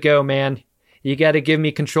for you to go, man. You got to give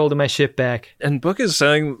me control of my ship back. And Book is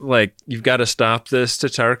saying, you've got to stop this to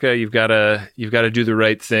Tarka. You've got to do the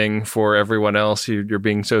right thing for everyone else. You're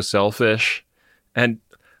being so selfish. And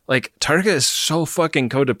Tarka is so fucking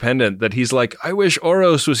codependent that he's like, I wish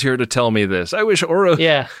Oros was here to tell me this. I wish Oros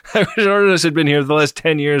had been here the last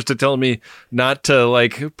 10 years to tell me not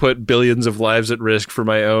to put billions of lives at risk for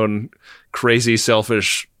my own crazy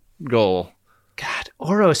selfish goal. God,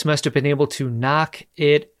 Oros must have been able to knock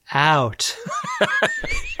it out.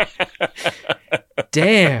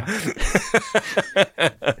 Damn.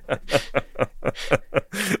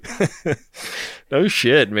 No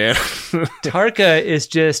shit, man. Tarka is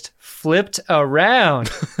just flipped around.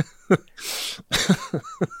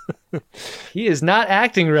 He is not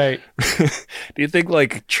acting right. Do you think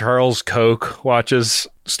like Charles Koch watches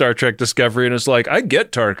Star Trek Discovery and is like, I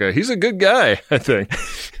get Tarka. He's a good guy, I think.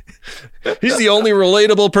 He's the only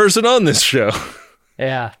relatable person on this show.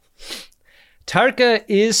 Yeah. Tarka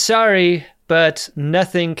is sorry, but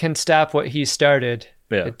nothing can stop what he started.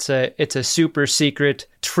 Yeah. It's a super secret,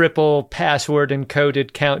 triple password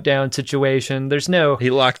encoded countdown situation. There's no... He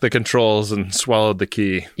locked the controls and swallowed the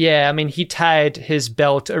key. Yeah, I mean, he tied his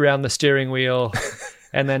belt around the steering wheel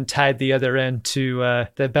and then tied the other end to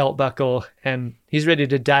the belt buckle, and he's ready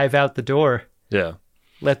to dive out the door. Yeah.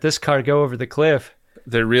 Let this car go over the cliff.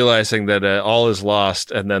 They're realizing that all is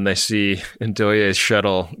lost, and then they see Ndoye's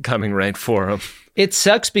shuttle coming right for him. It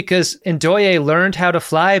sucks because Ndoye learned how to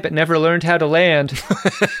fly, but never learned how to land.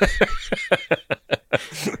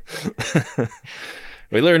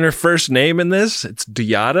 We learn her first name in this. It's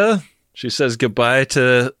Diata. She says goodbye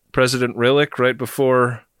to President Rillick right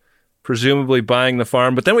before presumably buying the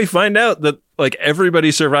farm. But then we find out that like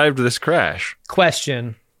everybody survived this crash.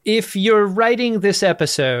 Question. If you're writing this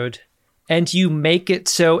episode and you make it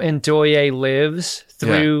so Ndoye lives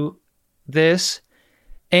through this,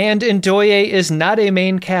 and Ndoye is not a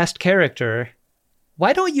main cast character,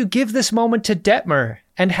 why don't you give this moment to Detmer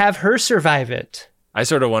and have her survive it? I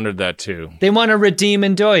sort of wondered that too. They want to redeem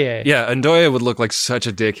Ndoye. Yeah, Ndoye would look like such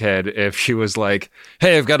a dickhead if she was like,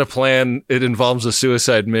 hey, I've got a plan. It involves a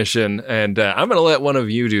suicide mission, and I'm going to let one of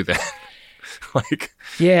you do that. Like,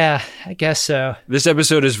 yeah, I guess so. This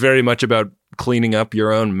episode is very much about cleaning up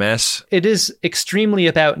your own mess. It is extremely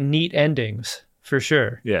about neat endings, for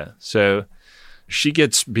sure. Yeah, so she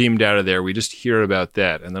gets beamed out of there. We just hear about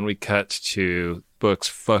that, and then we cut to Book's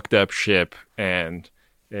fucked up ship and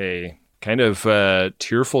a kind of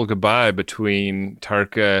tearful goodbye between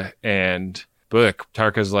Tarka and Book.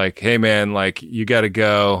 Tarka's like, hey man, like, you gotta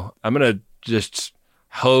go. I'm gonna just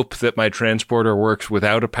hope that my transporter works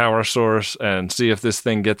without a power source and see if this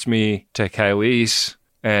thing gets me to Kylise.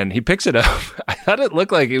 And he picks it up. I thought it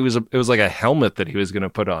looked like it was like a helmet that he was gonna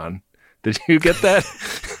put on. Did you get that?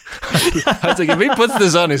 I was like, if he puts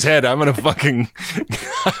this on his head, I'm gonna fucking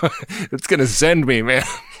it's gonna send me, man.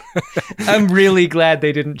 I'm really glad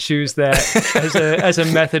they didn't choose that as a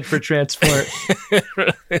method for transport. It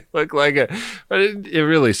really looked like it, but it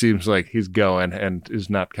really seems like he's going and is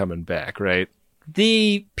not coming back, right?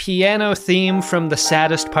 The piano theme from the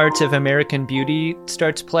saddest parts of American Beauty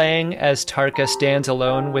starts playing as Tarka stands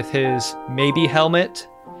alone with his maybe helmet.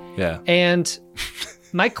 Yeah. And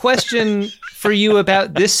my question for you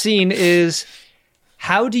about this scene is,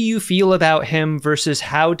 how do you feel about him versus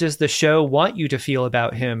how does the show want you to feel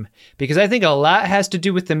about him? Because I think a lot has to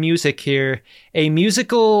do with the music here. A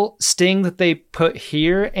musical sting that they put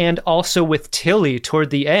here and also with Tilly toward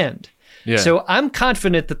the end. Yeah. So I'm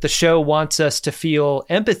confident that the show wants us to feel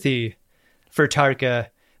empathy for Tarka,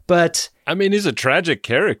 but... I mean, he's a tragic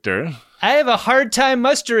character. I have a hard time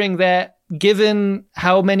mustering that given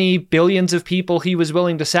how many billions of people he was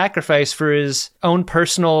willing to sacrifice for his own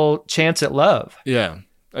personal chance at love. Yeah.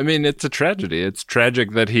 I mean, it's a tragedy. It's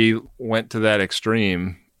tragic that he went to that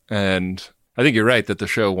extreme. And I think you're right that the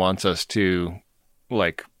show wants us to,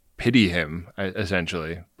 like, pity him,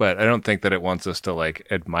 essentially. But I don't think that it wants us to, like,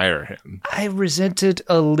 admire him. I resented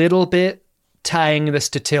a little bit tying this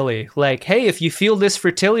to Tilly. Like, hey, if you feel this for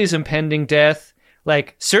Tilly's impending death,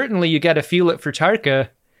 like, certainly you got to feel it for Tarka.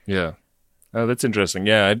 Yeah. Oh, that's interesting.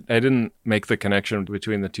 Yeah, I didn't make the connection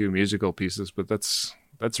between the two musical pieces, but that's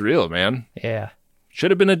real, man. Yeah.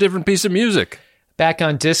 Should have been a different piece of music. Back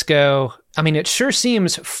on Disco, I mean, it sure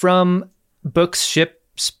seems from Book's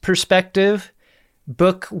ship's perspective,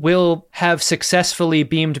 Book will have successfully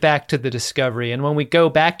beamed back to the Discovery. And when we go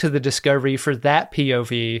back to the Discovery for that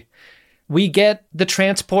POV, we get the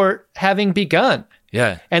transport having begun.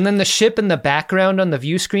 Yeah. And then the ship in the background on the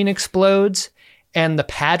view screen explodes, and the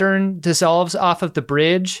pattern dissolves off of the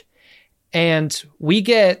bridge, and we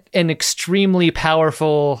get an extremely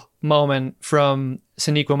powerful moment from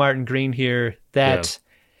Sonequa Martin Green here that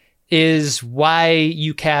is why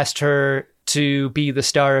you cast her to be the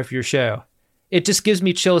star of your show. It just gives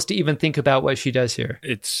me chills to even think about what she does here.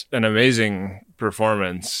 It's an amazing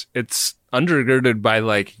performance. It's undergirded by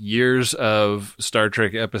like years of Star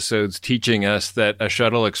Trek episodes teaching us that a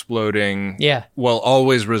shuttle exploding will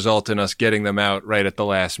always result in us getting them out right at the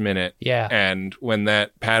last minute. Yeah. And when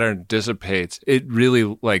that pattern dissipates, it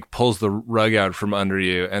really like pulls the rug out from under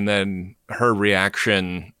you. And then her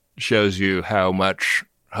reaction shows you how much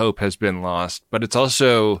hope has been lost. But it's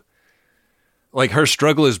also like her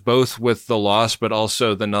struggle is both with the loss, but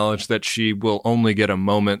also the knowledge that she will only get a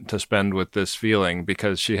moment to spend with this feeling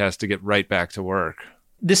because she has to get right back to work.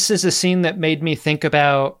 This is a scene that made me think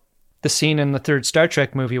about the scene in the third Star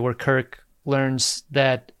Trek movie where Kirk learns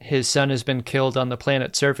that his son has been killed on the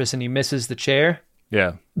planet's surface and he misses the chair.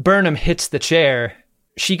 Yeah. Burnham hits the chair.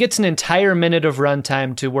 She gets an entire minute of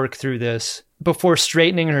runtime to work through this before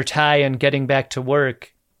straightening her tie and getting back to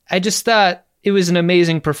work. I just thought it was an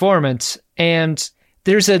amazing performance. And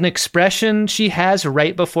there's an expression she has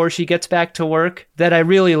right before she gets back to work that I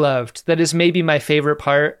really loved. That is maybe my favorite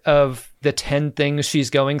part of the 10 things she's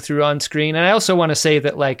going through on screen. And I also want to say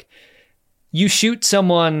that, like, you shoot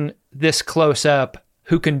someone this close up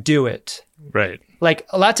who can do it. Right. Like,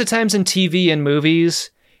 lots of times in TV and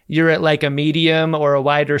movies, you're at like a medium or a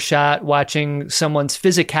wider shot watching someone's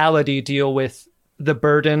physicality deal with the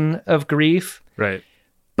burden of grief. Right.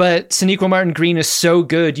 But Sonequa Martin Green is so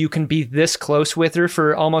good, you can be this close with her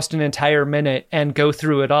for almost an entire minute and go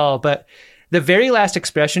through it all. But the very last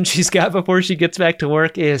expression she's got before she gets back to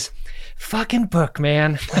work is, fucking book,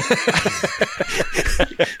 man.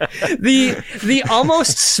 The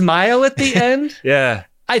almost smile at the end. Yeah.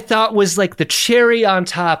 I thought was like the cherry on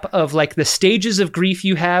top of like the stages of grief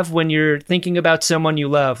you have when you're thinking about someone you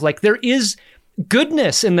love. Like, there is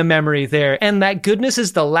goodness in the memory there. And that goodness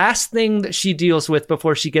is the last thing that she deals with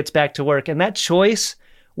before she gets back to work. And that choice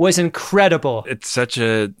was incredible. It's such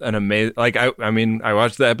an amazing, like, I mean, I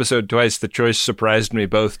watched the episode twice. The choice surprised me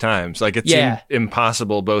both times. Like, it seemed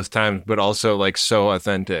impossible both times, but also like so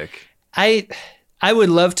authentic. I would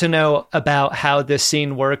love to know about how this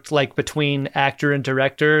scene worked, like between actor and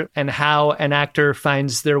director, and how an actor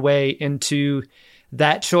finds their way into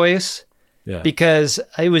that choice. Yeah. Because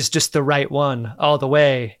it was just the right one all the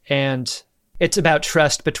way. And it's about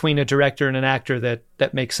trust between a director and an actor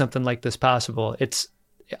that makes something like this possible.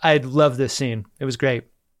 I love this scene. It was great.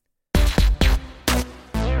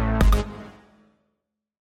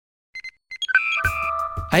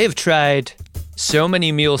 I have tried so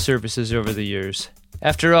many meal services over the years.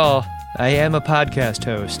 After all, I am a podcast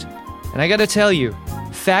host. And I gotta tell you,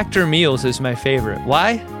 Factor Meals is my favorite.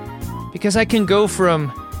 Why? Because I can go from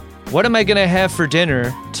what am I gonna have for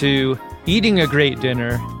dinner to eating a great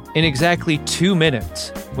dinner in exactly 2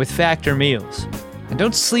 minutes with Factor Meals. And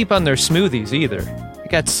don't sleep on their smoothies either. I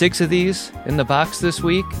got 6 of these in the box this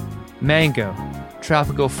week. Mango,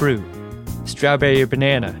 tropical fruit, strawberry or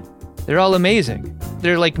banana. They're all amazing.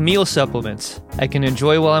 They're like meal supplements I can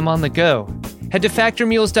enjoy while I'm on the go. Head to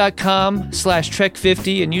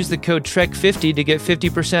factormeals.com/Trek50 and use the code Trek50 to get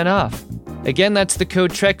 50% off. Again, that's the code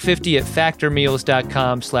Trek50 at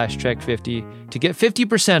factormeals.com/Trek50 to get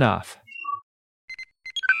 50% off.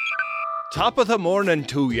 Top of the morning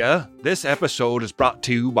to ya. This episode is brought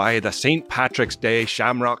to you by the St. Patrick's Day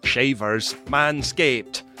Shamrock Shavers,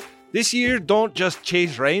 Manscaped. This year, don't just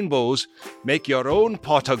chase rainbows. Make your own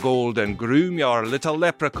pot of gold and groom your little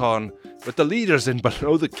leprechaun with the leaders in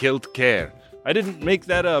below the kilt care. I didn't make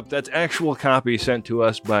that up. That's actual copy sent to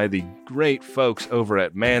us by the great folks over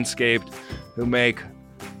at Manscaped, who make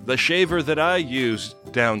the shaver that I use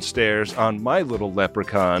downstairs on my little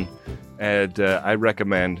leprechaun. And I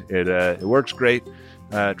recommend it. It works great.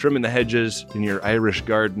 Trimming the hedges in your Irish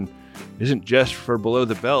garden isn't just for below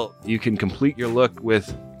the belt. You can complete your look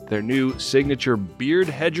with their new signature Beard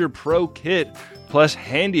Hedger Pro Kit, plus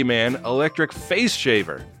Handyman Electric Face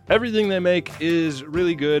Shaver. Everything they make is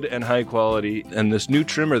really good and high quality, and this new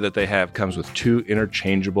trimmer that they have comes with 2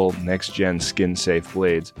 interchangeable next-gen skin-safe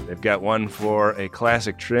blades. They've got one for a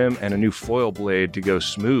classic trim and a new foil blade to go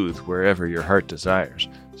smooth wherever your heart desires.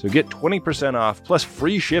 So get 20% off plus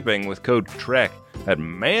free shipping with code TREK at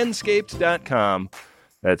manscaped.com.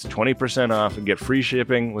 That's 20% off and get free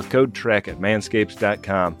shipping with code TREK at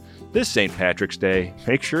manscaped.com. This St. Patrick's Day,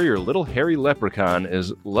 make sure your little hairy leprechaun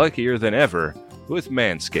is luckier than ever with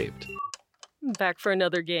Manscaped. Back for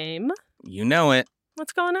another game. You know it.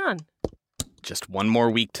 What's going on? Just one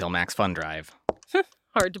more week till Max Fun Drive.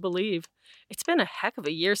 Hard to believe. It's been a heck of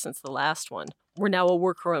a year since the last one. We're now a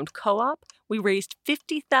worker-owned co-op. We raised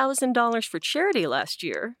 $50,000 for charity last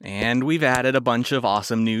year. And we've added a bunch of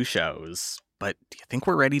awesome new shows. But do you think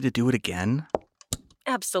we're ready to do it again?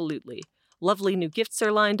 Absolutely. Lovely new gifts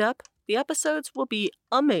are lined up. The episodes will be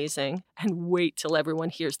amazing, and wait till everyone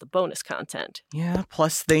hears the bonus content. Yeah,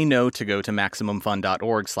 plus they know to go to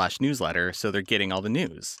MaximumFun.org/newsletter, so they're getting all the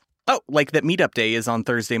news. Oh, like that meetup day is on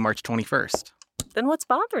Thursday, March 21st. Then what's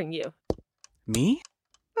bothering you? Me?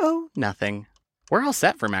 Oh, nothing. We're all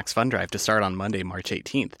set for Max Fun Drive to start on Monday, March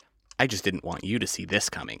 18th. I just didn't want you to see this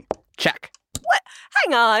coming. Check. What?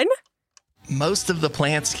 Hang on. Most of the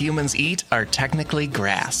plants humans eat are technically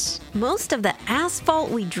grass. Most of the asphalt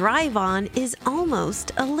we drive on is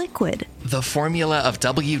almost a liquid. The formula of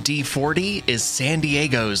WD-40 is San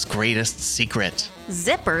Diego's greatest secret.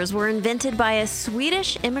 Zippers were invented by a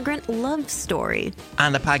Swedish immigrant love story.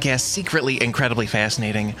 On the podcast Secretly Incredibly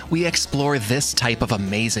Fascinating, we explore this type of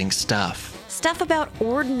amazing stuff. Stuff about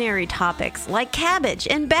ordinary topics like cabbage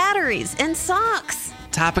and batteries and socks.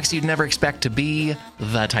 Topics you'd never expect to be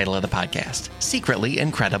the title of the podcast. Secretly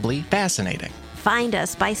Incredibly Fascinating. Find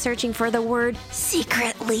us by searching for the word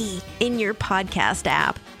secretly in your podcast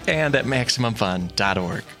app. And at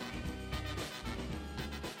MaximumFun.org.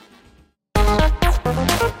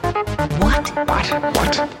 What?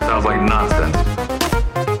 Sounds like nonsense.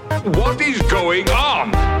 What is going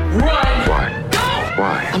on? Run! Why? Go!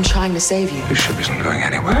 Why? I'm trying to save you. This ship isn't going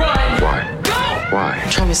anywhere. Run! Why? Go! Why? I'm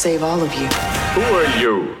trying to save all of you. Who are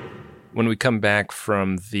you? When we come back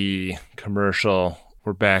from the commercial,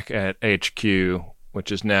 we're back at HQ,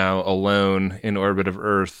 which is now alone in orbit of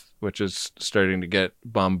Earth, which is starting to get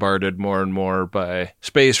bombarded more and more by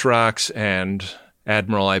space rocks. And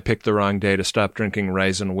Admiral, I picked the wrong day to stop drinking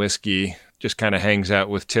Raisin whiskey, just kind of hangs out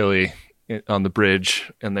with Tilly on the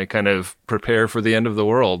bridge, and they kind of prepare for the end of the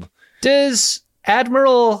world. Does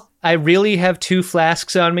Admiral, I really have 2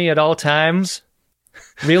 flasks on me at all times,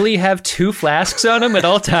 really have 2 flasks on him at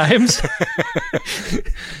all times?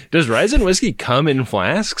 Does Raisin whiskey come in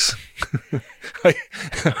flasks?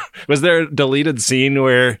 Was there a deleted scene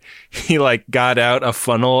where he got out a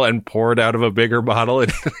funnel and poured out of a bigger bottle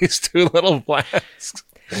into these 2 little flasks?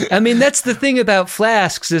 I mean, that's the thing about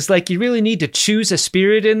flasks is you really need to choose a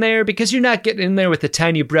spirit in there because you're not getting in there with a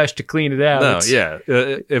tiny brush to clean it out. No, yeah.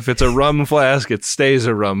 If it's a rum flask, it stays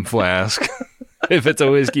a rum flask. If it's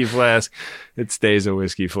a whiskey flask, it stays a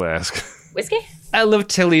whiskey flask. Whiskey? I love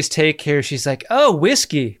Tilly's take here. She's like, oh,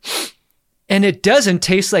 whiskey. And it doesn't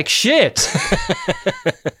taste like shit.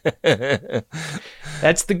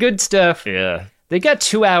 That's the good stuff. Yeah. They got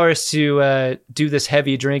 2 hours to do this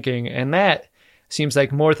heavy drinking, and that seems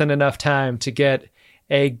like more than enough time to get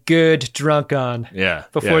a good drunk on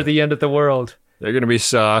before the end of the world. They're going to be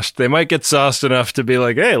sauced. They might get sauced enough to be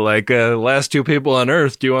like, hey, last 2 people on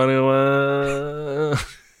Earth, do you want to...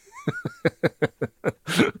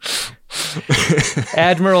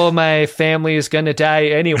 Admiral, my family is going to die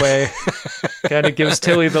anyway. Kind of gives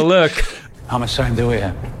Tilly the look. How much time do we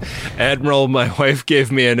have? Admiral, my wife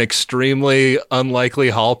gave me an extremely unlikely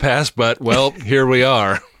hall pass, but, well, here we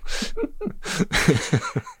are.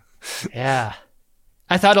 Yeah.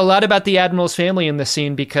 I thought a lot about the Admiral's family in this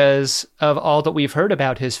scene because of all that we've heard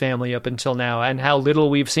about his family up until now and how little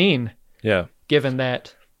we've seen. Yeah. Given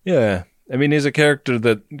that. Yeah. I mean, he's a character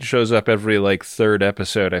that shows up every 3rd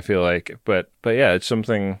episode, I feel like. But yeah, it's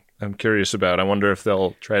something I'm curious about. I wonder if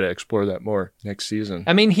they'll try to explore that more next season.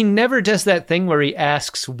 I mean, he never does that thing where he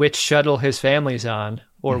asks which shuttle his family's on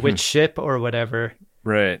or which ship or whatever.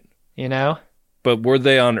 Right. You know? But were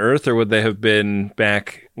they on Earth or would they have been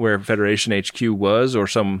back where Federation HQ was or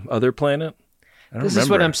some other planet? This is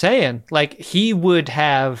what I'm saying. He would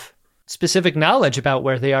have specific knowledge about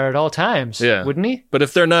where they are at all times, wouldn't he? But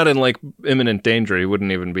if they're not in imminent danger, he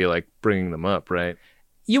wouldn't even be bringing them up, right?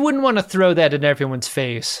 You wouldn't want to throw that in everyone's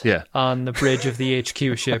face on the bridge of the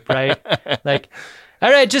HQ ship, right? All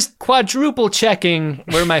right, just quadruple checking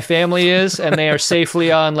where my family is, and they are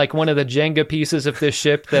safely on one of the Jenga pieces of this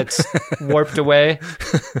ship that's warped away.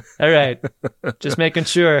 All right, just making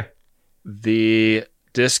sure. The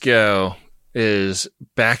disco is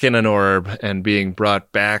back in an orb and being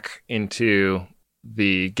brought back into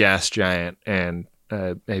the gas giant, and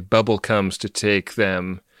a bubble comes to take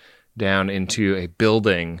them down into a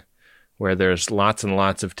building where there's lots and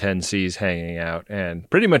lots of 10Cs hanging out, and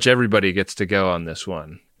pretty much everybody gets to go on this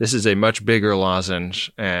one. This is a much bigger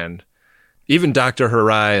lozenge, and even Dr.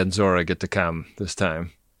 Harai and Zora get to come this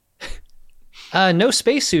time. No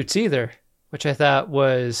spacesuits either, which I thought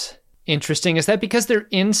was interesting. Is that because they're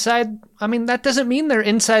inside? I mean, that doesn't mean they're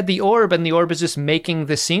inside the orb, and the orb is just making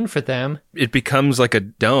the scene for them. It becomes like a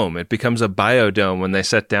dome. It becomes a biodome when they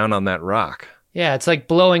set down on that rock. Yeah, it's like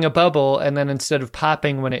blowing a bubble, and then instead of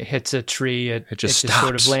popping when it hits a tree, it just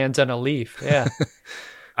sort of lands on a leaf. Yeah.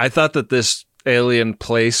 I thought that this alien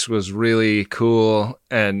place was really cool,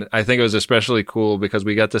 and I think it was especially cool because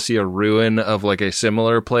we got to see a ruin of a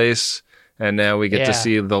similar place, and now we get to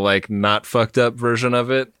see the not fucked up version of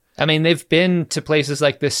it. I mean, they've been to places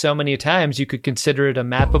like this so many times, you could consider it a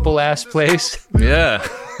mappable ass place. Yeah.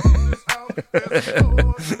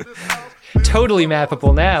 Totally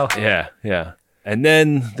mappable now. Yeah. And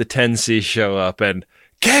then the 10C show up and,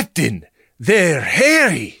 Captain, they're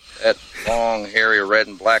hairy. That long, hairy, red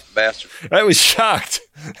and black bastard. I was shocked.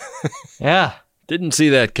 Yeah. Didn't see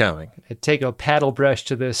that coming. I'd take a paddle brush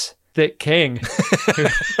to this thick king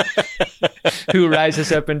who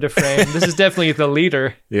rises up into frame. This is definitely the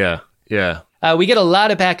leader. Yeah. We get a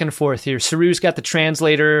lot of back and forth here. Saru's got the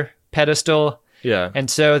translator pedestal. Yeah. And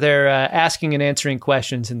so they're asking and answering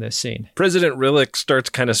questions in this scene. President Rillick starts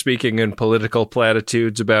kind of speaking in political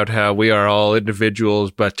platitudes about how we are all individuals,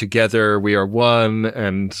 but together we are one,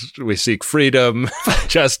 and we seek freedom,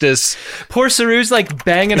 justice. Poor Saru's like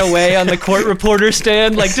banging away on the court reporter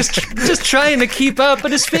stand, like just trying to keep up,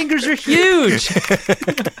 but his fingers are huge.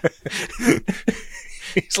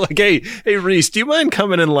 He's like, hey, Reese, do you mind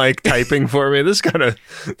coming and like typing for me? This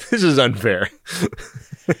is unfair.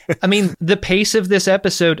 I mean, the pace of this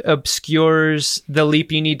episode obscures the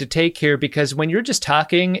leap you need to take here, because when you're just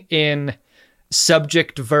talking in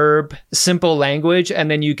subject, verb, simple language,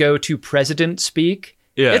 and then you go to president speak,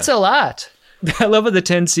 it's a lot. I love how the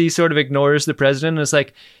 10C sort of ignores the president and is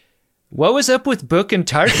like, what was up with Book and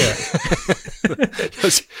Tarka?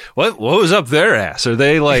 What was up their ass? Are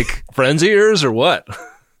they like friends ears or what?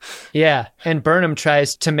 Yeah, and Burnham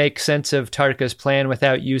tries to make sense of Tarka's plan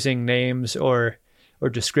without using names or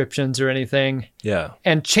descriptions or anything. Yeah.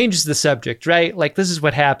 And changes the subject, right? Like, this is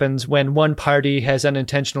what happens when one party has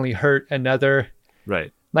unintentionally hurt another.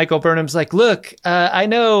 Right. Michael Burnham's like, look, I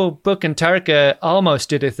know Book and Tarka almost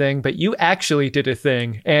did a thing, but you actually did a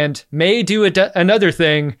thing and may do another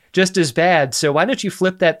thing just as bad. So why don't you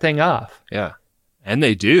flip that thing off? Yeah. And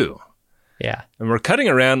they do. Yeah. And we're cutting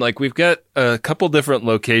around, like, we've got a couple different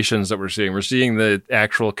locations that we're seeing. We're seeing the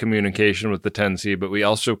actual communication with the 10C, but we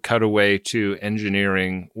also cut away to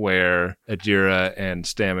engineering where Adira and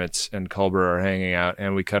Stamets and Culber are hanging out.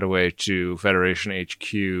 And we cut away to Federation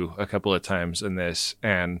HQ a couple of times in this.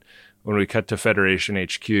 And when we cut to Federation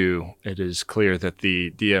HQ, it is clear that the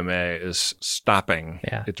DMA is stopping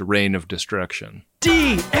its reign of destruction.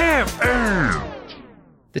 DMA!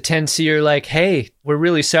 The 10C are like, hey, we're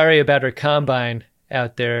really sorry about our combine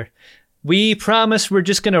out there. We promise we're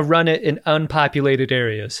just going to run it in unpopulated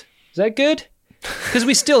areas. Is that good? Because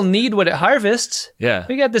we still need what it harvests. Yeah.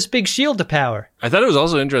 We got this big shield to power. I thought it was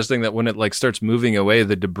also interesting that when it like starts moving away,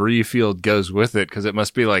 the debris field goes with it, because it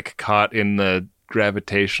must be like caught in the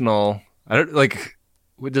gravitational...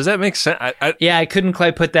 Does that make sense? I couldn't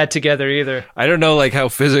quite put that together either. I don't know like how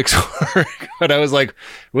physics work, but I was like,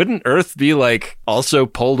 wouldn't Earth be like also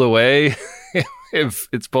pulled away if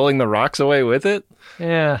it's pulling the rocks away with it?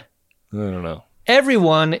 Yeah. I don't know.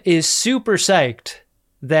 Everyone is super psyched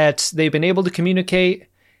that they've been able to communicate.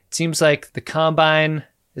 It seems like the Combine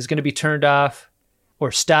is going to be turned off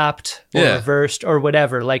or stopped or reversed or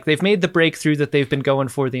whatever. Like, they've made the breakthrough that they've been going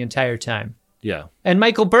for the entire time. Yeah. And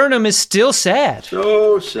Michael Burnham is still sad.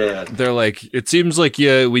 So sad. They're like, it seems like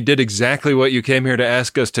we did exactly what you came here to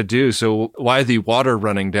ask us to do, so why the water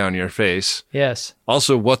running down your face? Yes.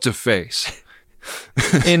 Also, what's a face?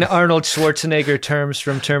 In Arnold Schwarzenegger terms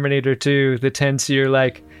from Terminator 2, the 10C are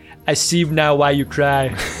like, I see now why you cry,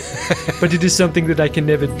 but it is something that I can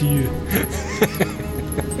never do.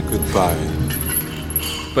 Goodbye.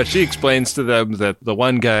 But she explains to them that the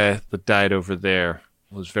one guy that died over there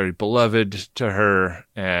was very beloved to her,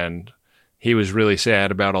 and he was really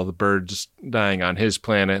sad about all the birds dying on his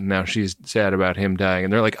planet, and now she's sad about him dying.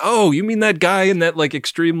 And they're like, oh, you mean that guy in that like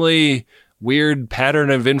extremely weird pattern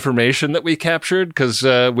of information that we captured because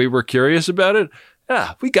we were curious about it?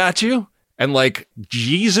 Yeah, we got you. And like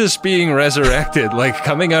Jesus being resurrected, like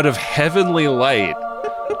coming out of heavenly light,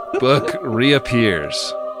 Book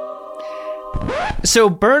reappears. So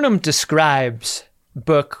Burnham describes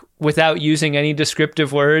Book without using any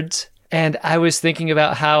descriptive words. And I was thinking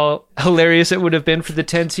about how hilarious it would have been for the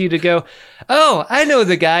 10C to go, oh, I know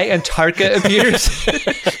the guy, and Tarka appears.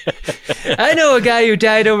 I know a guy who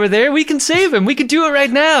died over there. We can save him. We can do it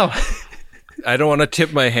right now. I don't want to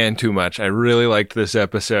tip my hand too much. I really liked this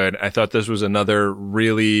episode. I thought this was another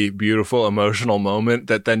really beautiful emotional moment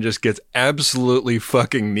that then just gets absolutely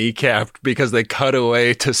fucking kneecapped because they cut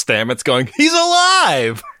away to Stamets going, he's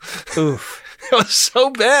alive! Oof. It was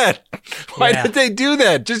so bad. Why did they do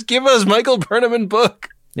that? Just give us Michael Burnham and Book.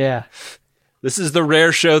 Yeah. This is the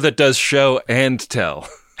rare show that does show and tell.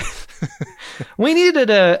 We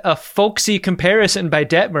needed a folksy comparison by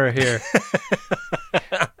Detmer here.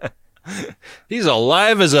 He's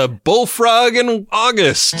alive as a bullfrog in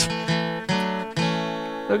August.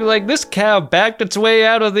 Look like this cow backed its way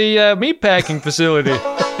out of the meatpacking facility.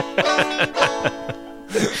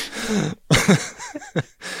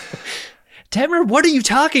 Detmer, what are you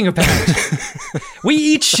talking about? We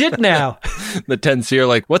eat shit now. The 10C are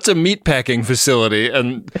like, what's a meatpacking facility?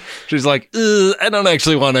 And she's like, I don't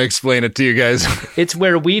actually want to explain it to you guys. It's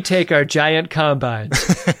where we take our giant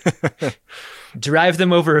combines, drive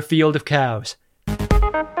them over a field of cows.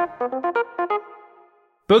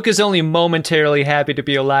 Book is only momentarily happy to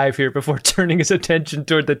be alive here before turning his attention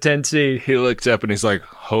toward the 10C. He looks up and he's like,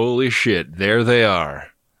 holy shit, there they are.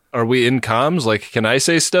 Are we in comms? Like, can I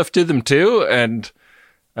say stuff to them too? And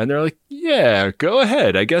they're like, yeah, go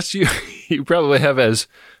ahead. I guess you probably have as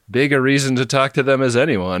big a reason to talk to them as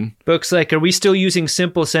anyone. Book's like, are we still using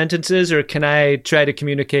simple sentences, or can I try to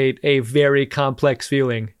communicate a very complex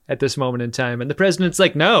feeling at this moment in time? And the president's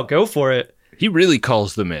like, no, go for it. He really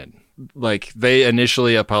calls them in. Like, they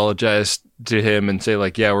initially apologize to him and say,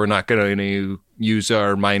 like, yeah, we're not going to use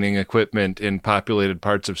our mining equipment in populated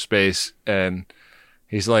parts of space. And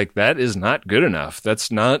he's like, that is not good enough. That's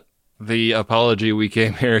not the apology we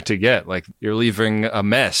came here to get. Like, you're leaving a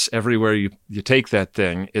mess everywhere you take that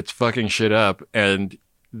thing. It's fucking shit up. And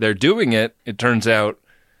they're doing it, it turns out,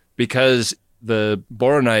 because the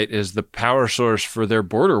boronite is the power source for their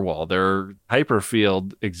border wall. Their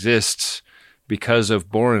hyperfield exists because of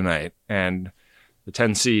boronite. And the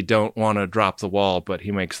 10C don't want to drop the wall, but he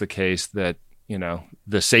makes the case that, you know,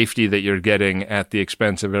 the safety that you're getting at the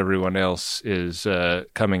expense of everyone else is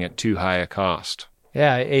coming at too high a cost.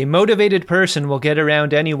 Yeah, a motivated person will get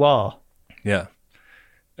around any wall. Yeah.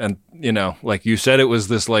 And, you know, like you said, it was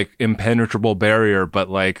this like impenetrable barrier, but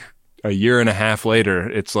like a year and a half later,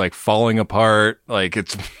 it's like falling apart. Like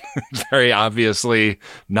it's very obviously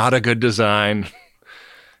not a good design.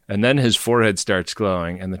 And then his forehead starts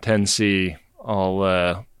glowing and the 10C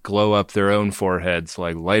all glow up their own foreheads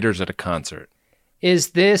like lighters at a concert. Is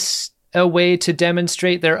this a way to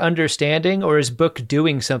demonstrate their understanding, or is Book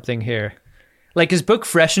doing something here? Like, is Book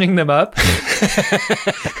freshening them up?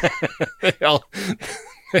 they all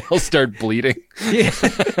start bleeding. Yeah.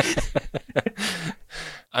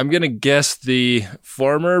 I'm going to guess the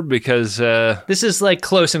former because... this is like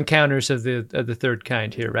Close Encounters of the Third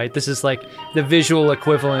Kind here, right? This is like the visual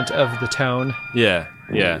equivalent of the tone. Yeah.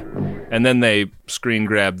 And then they screen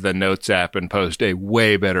grab the Notes app and post a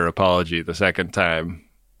way better apology the second time.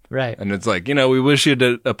 Right. And it's like, you know, we wish you'd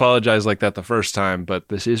apologize like that the first time, but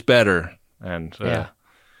this is better. And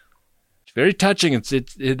it's very touching.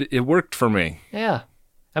 It worked for me. Yeah.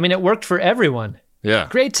 I mean, it worked for everyone. Yeah.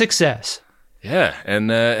 Great success. Yeah. And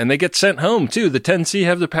they get sent home, too. The 10C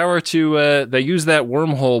have the power to, they use that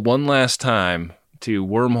wormhole one last time to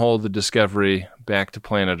wormhole the Discovery back to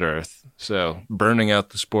planet Earth. So burning out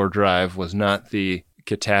the spore drive was not the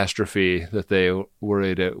catastrophe that they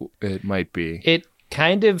worried it might be. It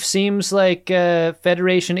kind of seems like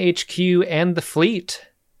Federation HQ and the fleet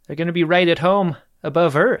are going to be right at home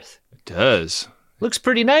above Earth. It does. Looks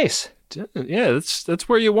pretty nice. Yeah, that's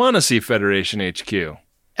where you want to see Federation HQ.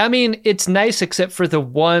 I mean, it's nice except for the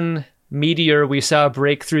one meteor we saw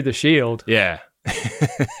break through the shield. Yeah.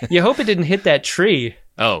 You hope it didn't hit that tree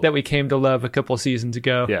that Oh, we came to love a couple seasons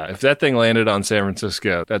ago. yeah. If that thing landed on San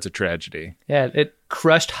Francisco, that's a tragedy. Yeah, it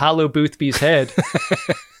crushed Hollow Boothby's head.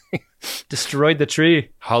 Destroyed the tree.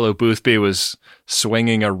 Hollow Boothby was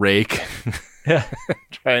swinging a rake, Yeah.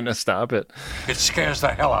 trying to stop it. It scares the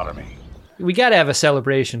hell out of me. We got to have a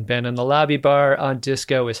celebration, Ben, and the lobby bar on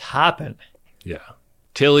Disco is hopping. Yeah.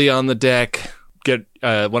 Tilly on the deck. Get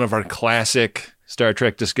one of our classic Star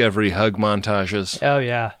Trek Discovery hug montages. Oh,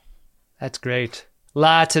 yeah. That's great.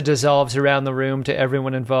 Lots of dissolves around the room to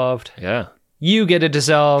everyone involved. Yeah. You get a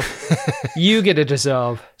dissolve. You get a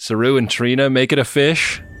dissolve. Saru and Trina make it a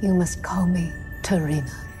fish. You must call me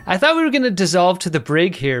Tarina. I thought we were going to dissolve to the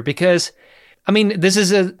brig here because, I mean, this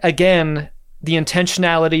is, again, the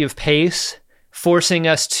intentionality of pace forcing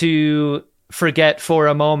us to forget for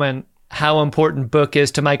a moment how important Book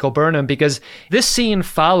is to Michael Burnham, because this scene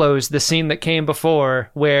follows the scene that came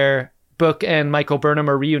before where Book and Michael Burnham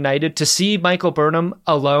are reunited. To see Michael Burnham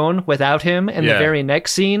alone without him in the very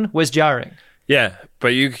next scene was jarring. Yeah, but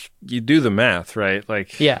you do the math, right?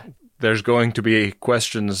 Like, yeah, there's going to be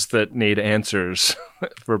questions that need answers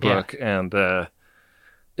for Book, and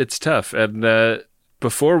it's tough. And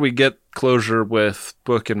before we get closure with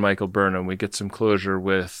Book and Michael Burnham, we get some closure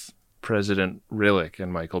with President Rillick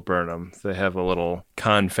and Michael Burnham. They have a little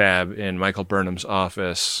confab in Michael Burnham's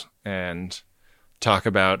office and talk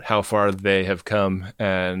about how far they have come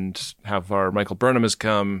and how far Michael Burnham has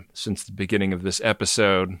come since the beginning of this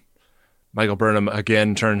episode. Michael Burnham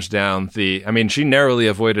again turns down she narrowly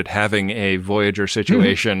avoided having a Voyager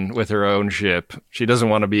situation with her own ship. She doesn't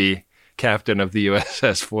want to be captain of the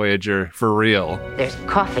USS Voyager for real. There's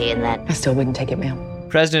coffee in that. I still wouldn't take it, ma'am.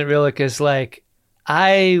 President Rillick is like,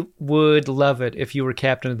 I would love it if you were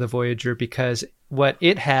captain of the Voyager, because what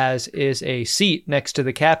it has is a seat next to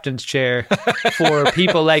the captain's chair for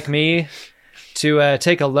people like me to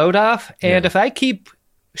take a load off. And if I keep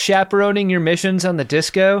chaperoning your missions on the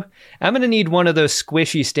disco, I'm going to need one of those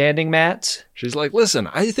squishy standing mats. She's like, listen,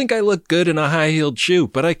 I think I look good in a high-heeled shoe,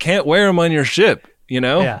 but I can't wear them on your ship, you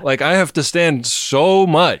know? Yeah. Like, I have to stand so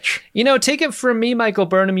much. You know, take it from me, Michael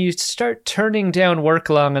Burnham, you start turning down work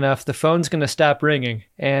long enough, the phone's going to stop ringing,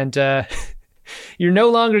 and you're no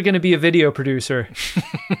longer going to be a video producer.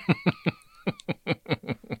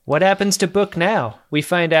 What happens to Book now? We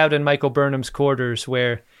find out in Michael Burnham's quarters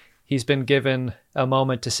where he's been given a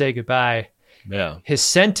moment to say goodbye. Yeah. His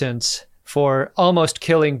sentence for almost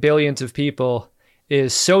killing billions of people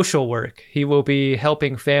is social work. He will be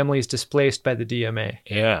helping families displaced by the DMA.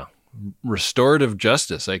 Yeah. Restorative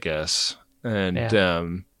justice, I guess.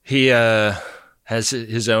 And he has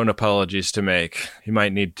his own apologies to make. He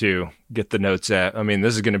might need to get the notes out. I mean,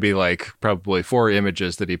 this is going to be like probably 4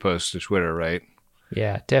 images that he posts to Twitter, right?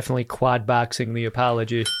 Yeah, definitely quad boxing the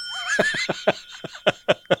apology.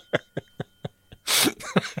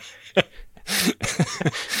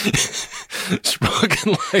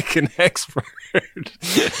 Spoken like an expert.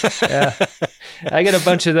 Yeah, I got a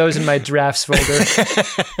bunch of those in my drafts folder.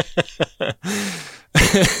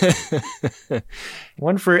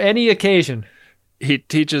 One for any occasion. He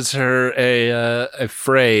teaches her a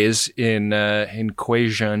phrase in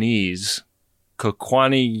Quajanese,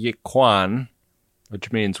 Kokwani Yikwan,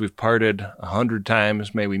 which means we've parted 100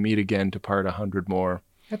 times. May we meet again to part 100 more.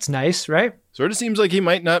 That's nice, right? Sort of seems like he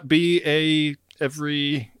might not be a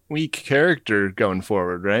every week character going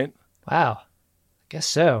forward, right? Wow. I guess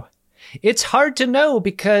so. It's hard to know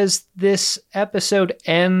because this episode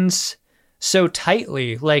ends so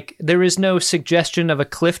tightly. Like, there is no suggestion of a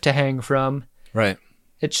cliff to hang from. Right.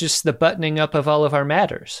 It's just the buttoning up of all of our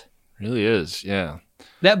matters. Really is, yeah.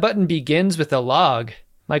 That button begins with a log.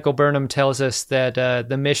 Michael Burnham tells us that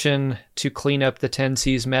the mission to clean up the 10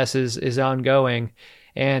 Seas messes is ongoing,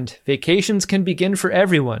 and vacations can begin for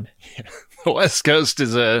everyone. Yeah. The West Coast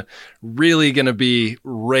is really going to be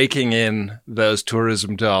raking in those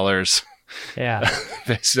tourism dollars. Yeah.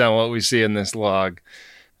 Based on what we see in this log.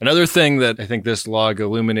 Another thing that I think this log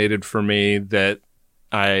illuminated for me that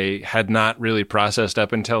I had not really processed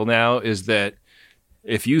up until now is that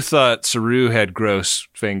if you thought Saru had gross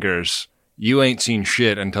fingers, you ain't seen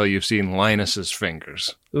shit until you've seen Linus's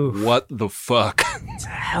fingers. Oof. What the fuck? It's a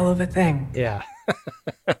hell of a thing. Yeah.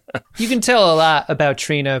 You can tell a lot about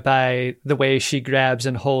Trina by the way she grabs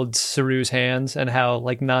and holds Saru's hands and how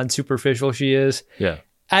like non-superficial she is. Yeah.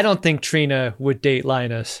 I don't think Trina would date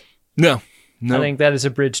Linus. No. I think that is a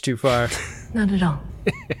bridge too far. Not at all.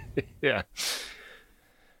 Yeah.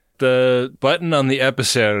 The button on the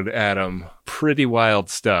episode, Adam, pretty wild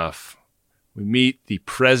stuff. We meet the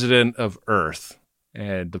president of Earth.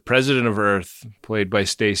 And the president of Earth, played by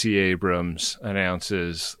Stacey Abrams,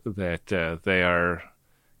 announces that they are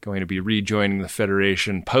going to be rejoining the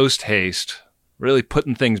Federation post-haste, really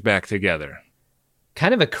putting things back together.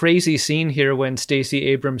 Kind of a crazy scene here when Stacey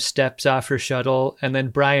Abrams steps off her shuttle and then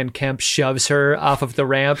Brian Kemp shoves her off of the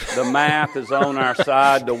ramp. The math is on our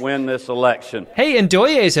side to win this election. Hey,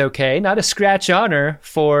 Ndoye's okay. Not a scratch on her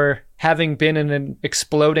for having been in an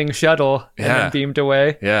exploding shuttle and then beamed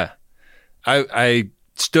away. Yeah. I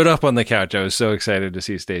stood up on the couch. I was so excited to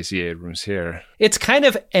see Stacey Abrams here. It's kind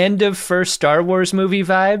of end of first Star Wars movie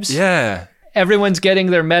vibes. Yeah. Everyone's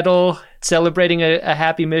getting their medal, celebrating a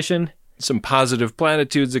happy mission. Some positive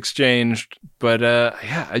platitudes exchanged, but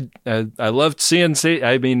I loved seeing.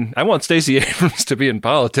 I want Stacey Abrams to be in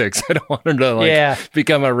politics. I don't want her to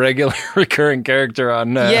become a regular recurring character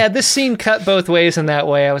on. Yeah, this scene cut both ways in that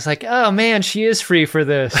way. I was like, oh man, she is free for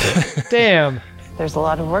this. Damn. There's a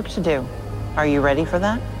lot of work to do. Are you ready for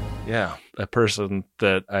that? Yeah, a person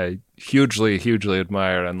that I hugely, hugely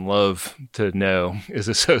admire and love to know is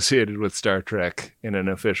associated with Star Trek in an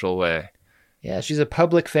official way. Yeah, she's a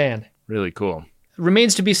public fan. Really cool.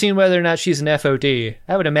 Remains to be seen whether or not she's an FOD.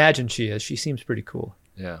 I would imagine she is. She seems pretty cool.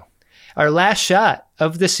 Yeah. Our last shot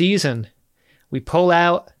of the season. We pull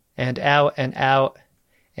out and out and out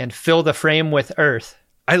and fill the frame with Earth.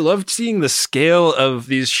 I loved seeing the scale of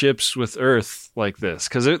these ships with Earth like this,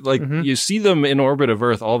 because you see them in orbit of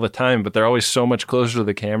Earth all the time, but they're always so much closer to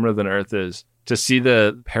the camera than Earth is. To see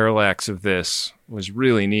the parallax of this was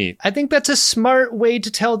really neat. I think that's a smart way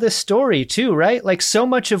to tell this story too, right? Like, so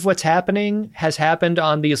much of what's happening has happened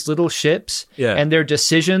on these little ships, and their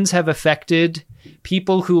decisions have affected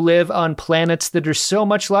people who live on planets that are so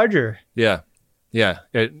much larger. Yeah. Yeah.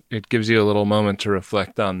 It gives you a little moment to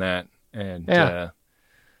reflect on that. And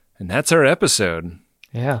that's our episode.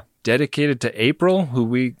 Yeah. Dedicated to April, who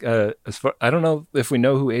we, I don't know if we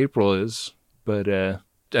know who April is, but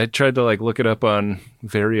I tried to look it up on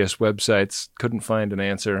various websites, couldn't find an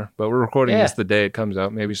answer, but we're recording this the day it comes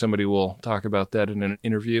out. Maybe somebody will talk about that in an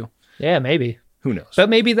interview. Yeah, maybe. Who knows? But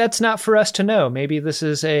maybe that's not for us to know. Maybe this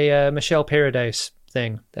is a Michelle Paradise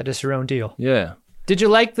thing. That is her own deal. Yeah. Did you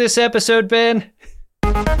like this episode, Ben?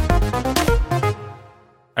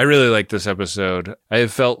 I really like this episode. I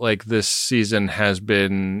have felt like this season has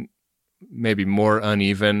been maybe more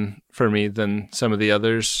uneven for me than some of the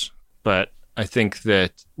others, but I think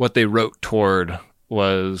that what they wrote toward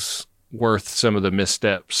was worth some of the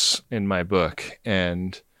missteps in my book,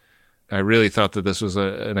 and I really thought that this was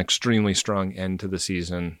an extremely strong end to the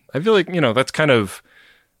season. I feel like, that's kind of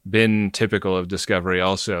been typical of Discovery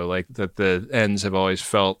also, like that the ends have always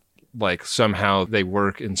felt like somehow they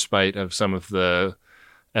work in spite of some of the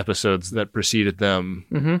episodes that preceded them.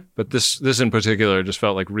 Mm-hmm. But this in particular just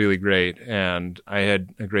felt like really great, and I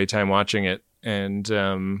had a great time watching it. And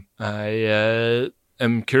I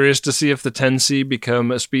am curious to see if the 10C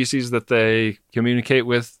become a species that they communicate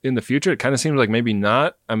with in the future. It kind of seems like maybe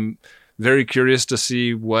not. I'm very curious to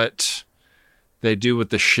see what they do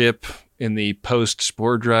with the ship in the post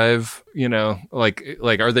spore drive, like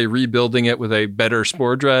are they rebuilding it with a better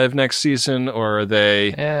spore drive next season, or are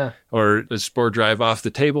they, or is spore drive off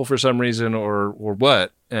the table for some reason, or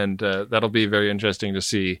what? And that'll be very interesting to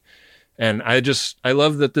see. And I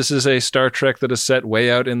love that this is a Star Trek that is set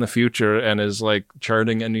way out in the future and is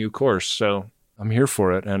charting a new course. So I'm here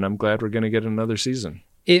for it, and I'm glad we're going to get another season.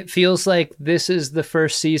 It feels like this is the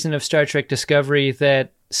first season of Star Trek Discovery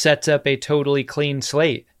that sets up a totally clean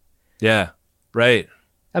slate. Yeah, right.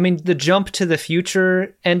 I mean, the jump to the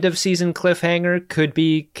future end of season cliffhanger could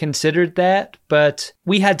be considered that, but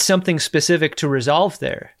we had something specific to resolve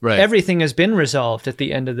there. Right. Everything has been resolved at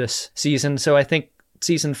the end of this season, so I think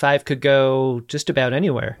season 5 could go just about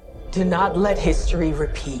anywhere. Do not let history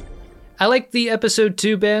repeat. I like the episode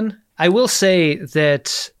too, Ben. I will say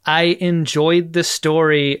that I enjoyed the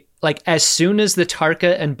story, as soon as the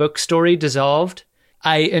Tarka and book story dissolved,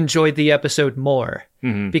 I enjoyed the episode more.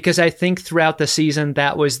 Mm-hmm. Because I think throughout the season,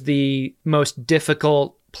 that was the most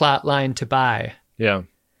difficult plot line to buy. Yeah.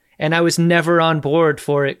 And I was never on board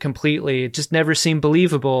for it completely. It just never seemed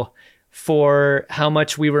believable for how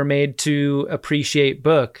much we were made to appreciate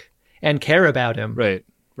Book and care about him. Right.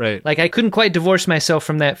 I couldn't quite divorce myself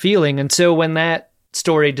from that feeling. And so when that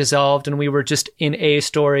story dissolved and we were just in a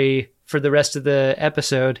story for the rest of the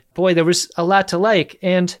episode, boy, there was a lot to like.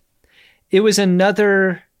 And it was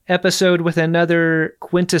another episode with another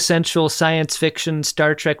quintessential science fiction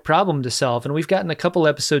Star Trek problem to solve. And we've gotten a couple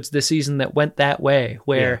episodes this season that went that way,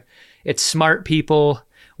 where it's smart people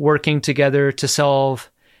working together to solve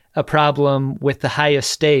a problem with the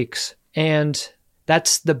highest stakes. And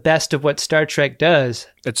that's the best of what Star Trek does.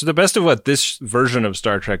 It's the best of what this version of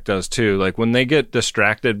Star Trek does too. When they get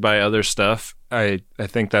distracted by other stuff, I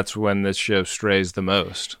think that's when this show strays the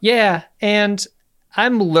most. Yeah, and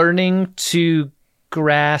I'm learning to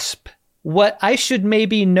grasp what I should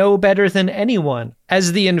maybe know better than anyone.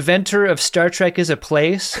 As the inventor of Star Trek as a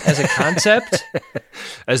place, as a concept.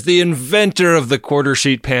 As the inventor of the quarter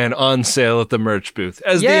sheet pan on sale at the merch booth.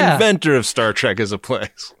 As the inventor of Star Trek as a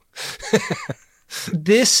place.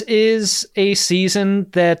 This is a season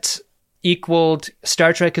that equaled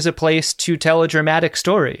Star Trek as a place to tell a dramatic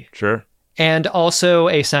story. Sure. And also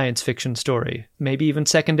a science fiction story, maybe even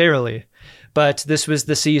secondarily. But this was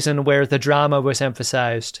the season where the drama was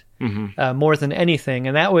emphasized more than anything,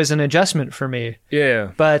 and that was an adjustment for me.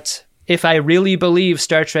 Yeah. But if I really believe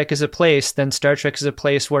Star Trek is a place, then Star Trek is a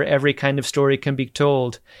place where every kind of story can be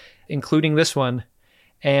told, including this one.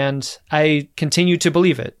 And I continue to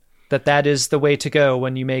believe it, that is the way to go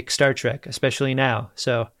when you make Star Trek, especially now.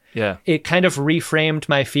 So it kind of reframed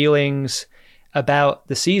my feelings about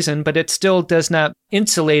the season, but it still does not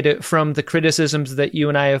insulate it from the criticisms that you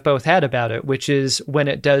and I have both had about it, which is when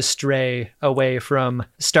it does stray away from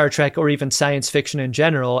Star Trek or even science fiction in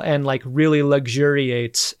general and really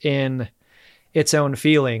luxuriates in its own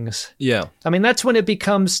feelings. Yeah. I mean, that's when it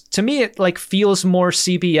becomes, to me, it feels more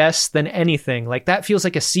CBS than anything. That feels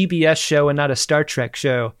like a CBS show and not a Star Trek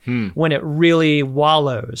show when it really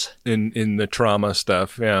wallows. In the trauma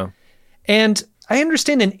stuff, yeah. And I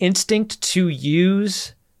understand an instinct to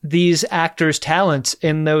use these actors' talents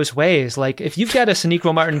in those ways. If you've got a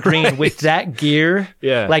Sonequa Martin Green with that gear,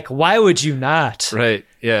 why would you not? Right,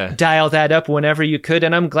 yeah. Dial that up whenever you could.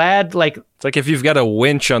 And I'm glad, It's like if you've got a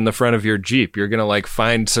winch on the front of your Jeep, you're going to,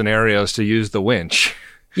 find scenarios to use the winch.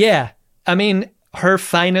 Yeah. I mean, her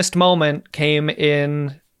finest moment came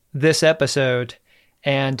in this episode,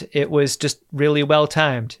 and it was just really well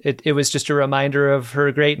timed. It was just a reminder of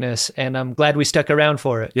her greatness, and I'm glad we stuck around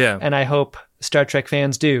for it. Yeah. And I hope Star Trek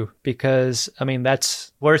fans do, because, I mean,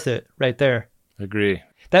 that's worth it right there. Agree.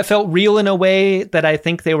 That felt real in a way that I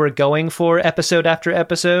think they were going for episode after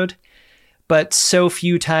episode, but so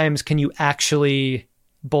few times can you actually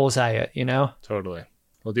bullseye it, you know? Totally.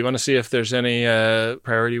 Well, do you want to see if there's any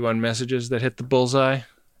Priority 1 messages that hit the bullseye,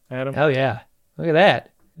 Adam? Oh, yeah. Look at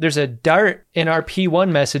that. There's a dart in our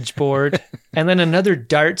P1 message board, and then another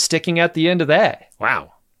dart sticking at the end of that.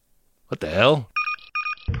 Wow. What the hell?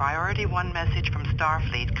 Priority 1 message from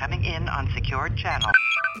Starfleet coming in on secured channel.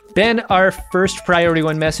 Ben, our first Priority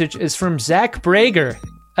 1 message is from Zach Brager.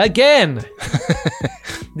 Again!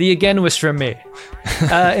 The again was from me.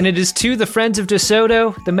 And it is to the Friends of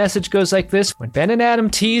DeSoto. The message goes like this. When Ben and Adam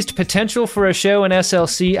teased potential for a show in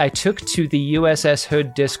SLC, I took to the USS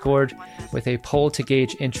Hood Discord with a poll to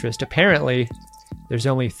gauge interest. Apparently, there's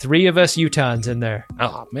only 3 of us Utahns in there.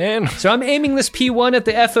 Oh, man. So I'm aiming this P1 at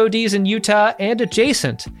the FODs in Utah and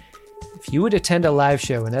adjacent. If you would attend a live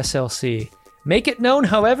show in SLC, make it known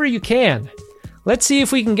however you can. Let's see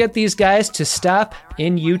if we can get these guys to stop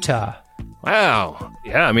in Utah. Wow.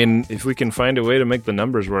 Yeah, I mean, if we can find a way to make the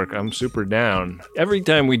numbers work, I'm super down. Every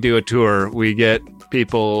time we do a tour, we get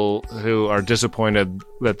people who are disappointed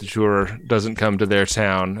that the tour doesn't come to their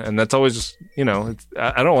town. And that's always, you know,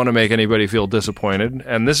 I don't want to make anybody feel disappointed.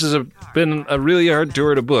 And this has been a really hard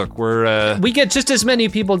tour to book. We get just as many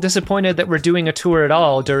people disappointed that we're doing a tour at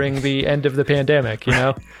all during the end of the pandemic, you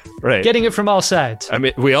know? Right. Getting it from all sides. I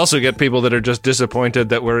mean, we also get people that are just disappointed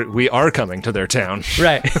that we are coming to their town.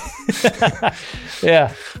 Right.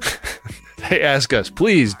 Yeah. They ask us,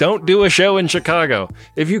 please don't do a show in Chicago.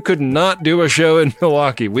 If you could not do a show in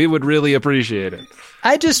Milwaukee, we would really appreciate it.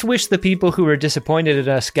 I just wish the people who were disappointed in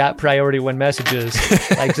us got Priority 1 messages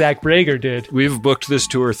like Zach Brager did. We've booked this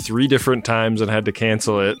tour 3 different times and had to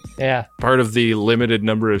cancel it. Yeah. Part of the limited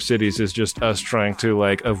number of cities is just us trying to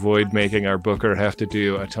avoid making our booker have to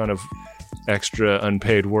do a ton of extra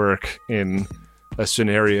unpaid work in a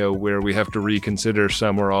scenario where we have to reconsider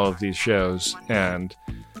some or all of these shows. And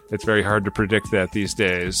it's very hard to predict that these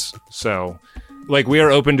days. So, we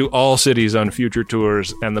are open to all cities on future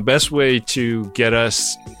tours, and the best way to get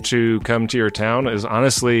us to come to your town is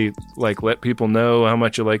honestly, let people know how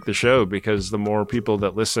much you like the show, because the more people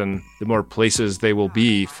that listen, the more places they will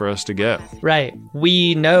be for us to go. Right.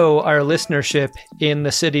 We know our listenership in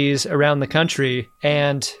the cities around the country,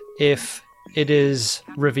 and if it is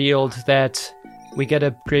revealed that we get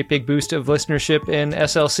a great big boost of listenership in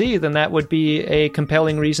SLC, then that would be a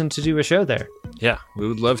compelling reason to do a show there. Yeah, we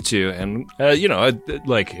would love to. And,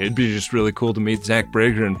 it'd be just really cool to meet Zach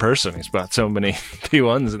Brager in person. He's bought so many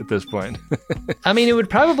P1s at this point. I mean, it would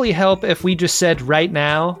probably help if we just said right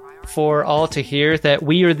now for all to hear that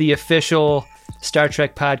we are the official Star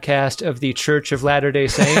Trek podcast of the Church of Latter-day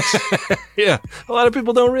Saints. Yeah, a lot of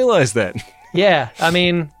people don't realize that. Yeah, I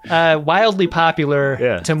mean, wildly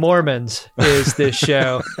popular to Mormons is this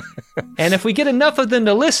show. And if we get enough of them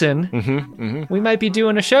to listen, we might be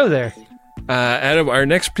doing a show there. Adam, our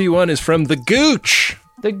next P1 is from The Gooch.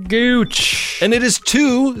 The Gooch. And it is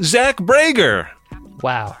to Zach Brager.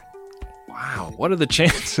 Wow. Wow, what are the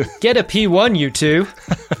chances? Get a P1, you two.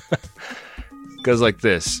 Goes like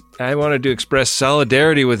this. I wanted to express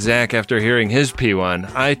solidarity with Zach after hearing his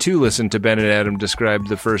P1. I, too, listened to Ben and Adam describe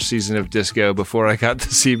the first season of Disco before I got the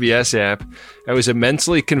CBS app. I was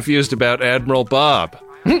immensely confused about Admiral Bob.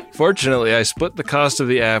 Fortunately, I split the cost of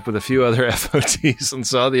the app with a few other FOTs and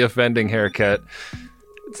saw the offending haircut.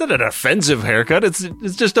 It's not an offensive haircut.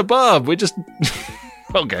 It's just a bob. We just...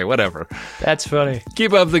 Okay, whatever. That's funny.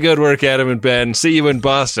 Keep up the good work, Adam and Ben. See you in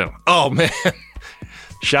Boston. Oh, man.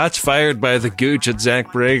 Shots fired by the Gooch at Zach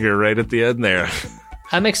Brager right at the end there.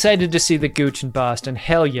 I'm excited to see the Gooch in Boston.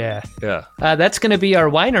 Hell yeah. Yeah. That's going to be our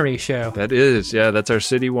winery show. That is. Yeah, that's our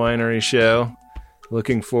city winery show.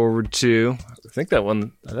 Looking forward to. I think that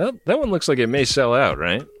one looks like it may sell out,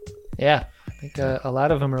 right? Yeah. I think a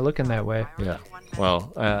lot of them are looking that way. Yeah.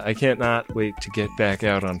 Well, I can't not wait to get back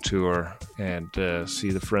out on tour and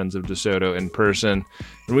see the Friends of DeSoto in person.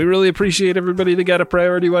 And we really appreciate everybody that got a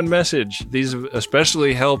Priority 1 message. These have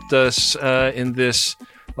especially helped us in this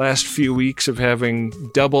last few weeks of having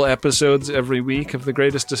double episodes every week of The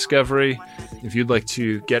Greatest Discovery. If you'd like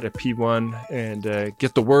to get a P1 and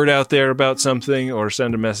get the word out there about something or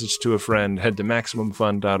send a message to a friend, head to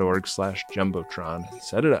MaximumFun.org/Jumbotron and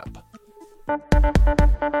set it up.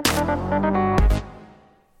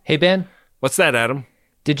 Hey, Ben. What's that, Adam?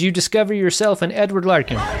 Did you discover yourself an Edward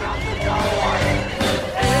Larkin?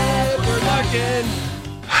 Edward Larkin!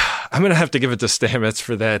 I'm going to have to give it to Stamets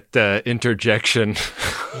for that interjection.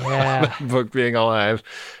 Yeah. Book being alive.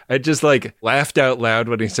 I just laughed out loud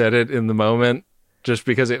when he said it in the moment. just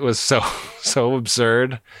because it was so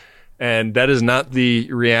absurd. And that is not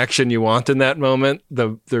the reaction you want in that moment.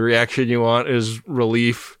 The reaction you want is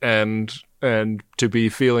relief and to be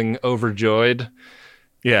feeling overjoyed.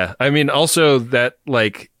 Yeah. I mean, also that,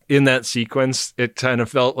 like, in that sequence, it kind of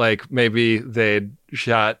felt like maybe they'd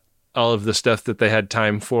shot all of the stuff that they had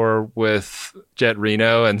time for with Jet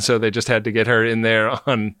Reno, and so they just had to get her in there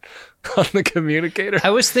on the communicator. I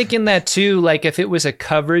was thinking that too, like if it was a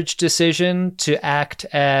coverage decision to act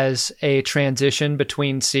as a transition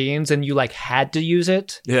between scenes and you like had to use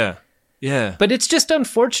it. Yeah. Yeah. But it's just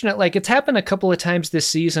unfortunate. Like it's happened a couple of times this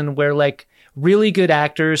season where like really good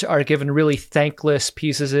actors are given really thankless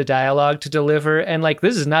pieces of dialogue to deliver. And like,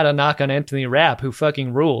 this is not a knock on Anthony Rapp, who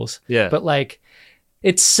fucking rules. Yeah. But like,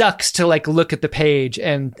 it sucks to like look at the page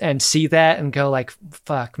and see that and go like,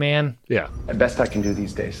 fuck, man. Yeah. The best I can do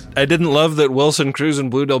these days. I didn't love that Wilson Cruz and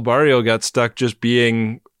Blue Del Barrio got stuck just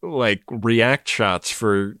being like react shots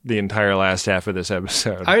for the entire last half of this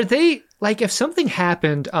episode. Are they like, if something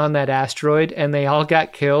happened on that asteroid and they all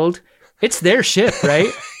got killed, it's their ship,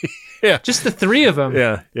 right? Yeah. Just the three of them.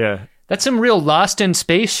 Yeah. Yeah. That's some real Lost in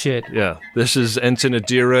Space shit. Yeah. This is Ensign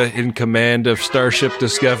Adira in command of Starship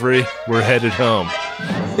Discovery. We're headed home.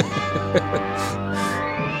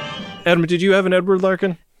 Adam, did you have an Edward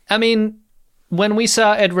Larkin? I mean, when we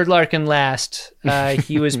saw Edward Larkin last,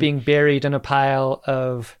 he was being buried in a pile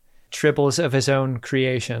of tribbles of his own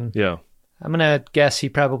creation. Yeah. I'm going to guess he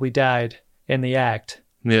probably died in the act.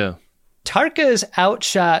 Yeah. Tarka's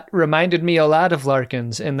outshot reminded me a lot of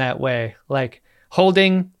Larkin's in that way. Like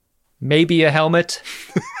holding maybe a helmet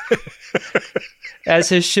as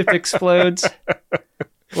his ship explodes.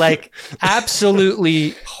 Like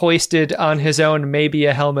absolutely hoisted on his own maybe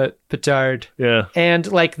a helmet petard. Yeah.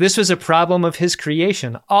 And like this was a problem of his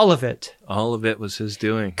creation. All of it. All of it was his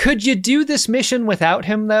doing. Could you do this mission without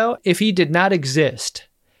him though? If he did not exist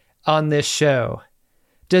on this show?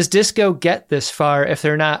 Does Disco get this far if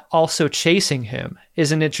they're not also chasing him?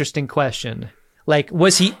 Is an interesting question. Like,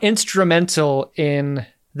 was he instrumental in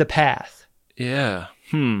the path? Yeah.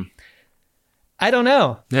 I don't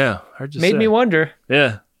know. Yeah. Hard to say. Made me wonder.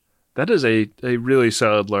 Yeah. That is a really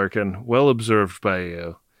solid Larkin. Well observed by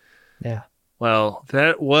you. Yeah. Well,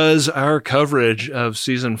 that was our coverage of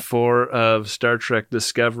season 4 of Star Trek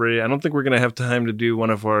Discovery. I don't think we're going to have time to do one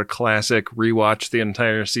of our classic rewatch the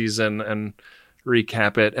entire season and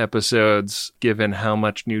recap it episodes, given how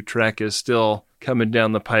much new Trek is still coming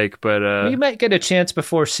down the pike. But we might get a chance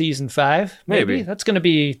before season 5. Maybe. That's going to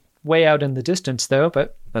be way out in the distance, though.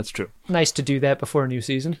 But that's true. Nice to do that before a new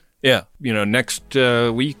season. Yeah. You know, next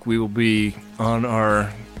week we will be on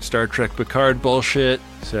our Star Trek Picard bullshit.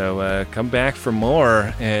 So come back for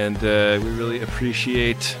more. And we really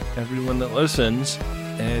appreciate everyone that listens.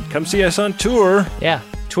 And come see us on tour. Yeah.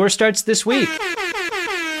 Tour starts this week.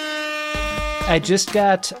 I just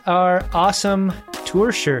got our awesome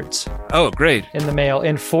tour shirts. Oh, great. In the mail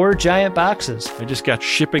in 4 giant boxes. I just got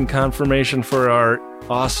shipping confirmation for our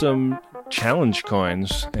awesome challenge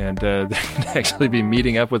coins, and they're going to actually be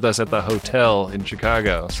meeting up with us at the hotel in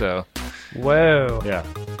Chicago. So, whoa. Yeah.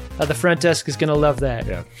 The front desk is going to love that.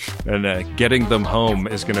 Yeah. And getting them home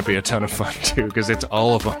is going to be a ton of fun, too, because it's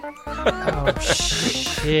all of them. Oh,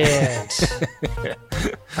 shit.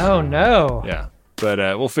 Oh, no. Yeah. But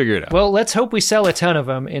we'll figure it out. Well, let's hope we sell a ton of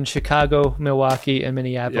them in Chicago, Milwaukee, and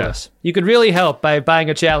Minneapolis. Yeah. You could really help by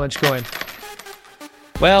buying a challenge coin.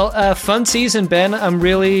 Well, fun season, Ben. I'm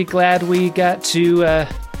really glad we got to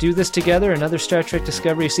do this together. Another Star Trek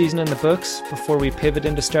Discovery season in the books before we pivot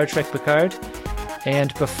into Star Trek Picard.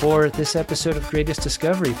 And before this episode of Greatest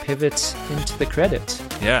Discovery pivots into the credits.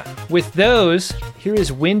 Yeah. With those, here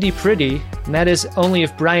is Windy Pretty, and that is only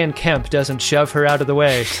if Brian Kemp doesn't shove her out of the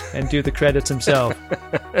way and do the credits himself.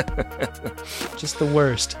 Just the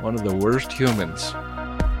worst. One of the worst humans.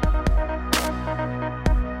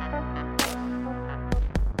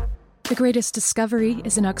 The Greatest Discovery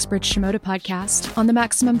is an Uxbridge Shimoda podcast on the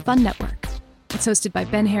Maximum Fun Network. It's hosted by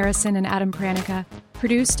Ben Harrison and Adam Pranica,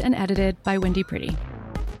 produced and edited by Windy Pretty.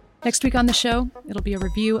 Next week on the show, it'll be a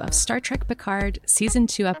review of Star Trek Picard Season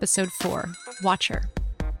 2, Episode 4, Watcher.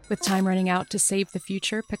 With time running out to save the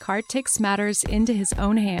future, Picard takes matters into his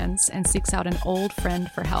own hands and seeks out an old friend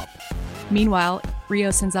for help. Meanwhile,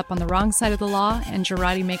 Rios ends up on the wrong side of the law, and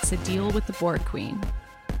Jurati makes a deal with the Borg Queen.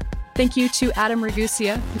 Thank you to Adam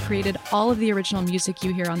Ragusia, who created all of the original music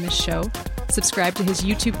you hear on this show. Subscribe to his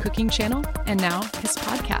YouTube cooking channel, and now his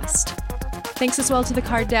podcast. Thanks as well to the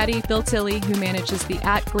card daddy, Bill Tilley, who manages the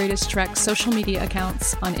 @GreatestTrek social media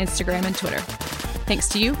accounts on Instagram and Twitter. Thanks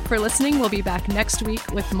to you for listening. We'll be back next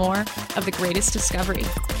week with more of The Greatest Discovery.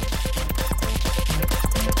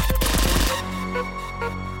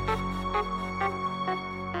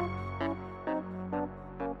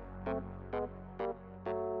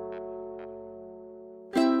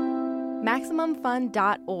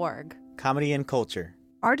 MaximumFun.org. Comedy and culture.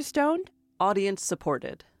 Artist owned. Audience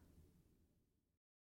supported.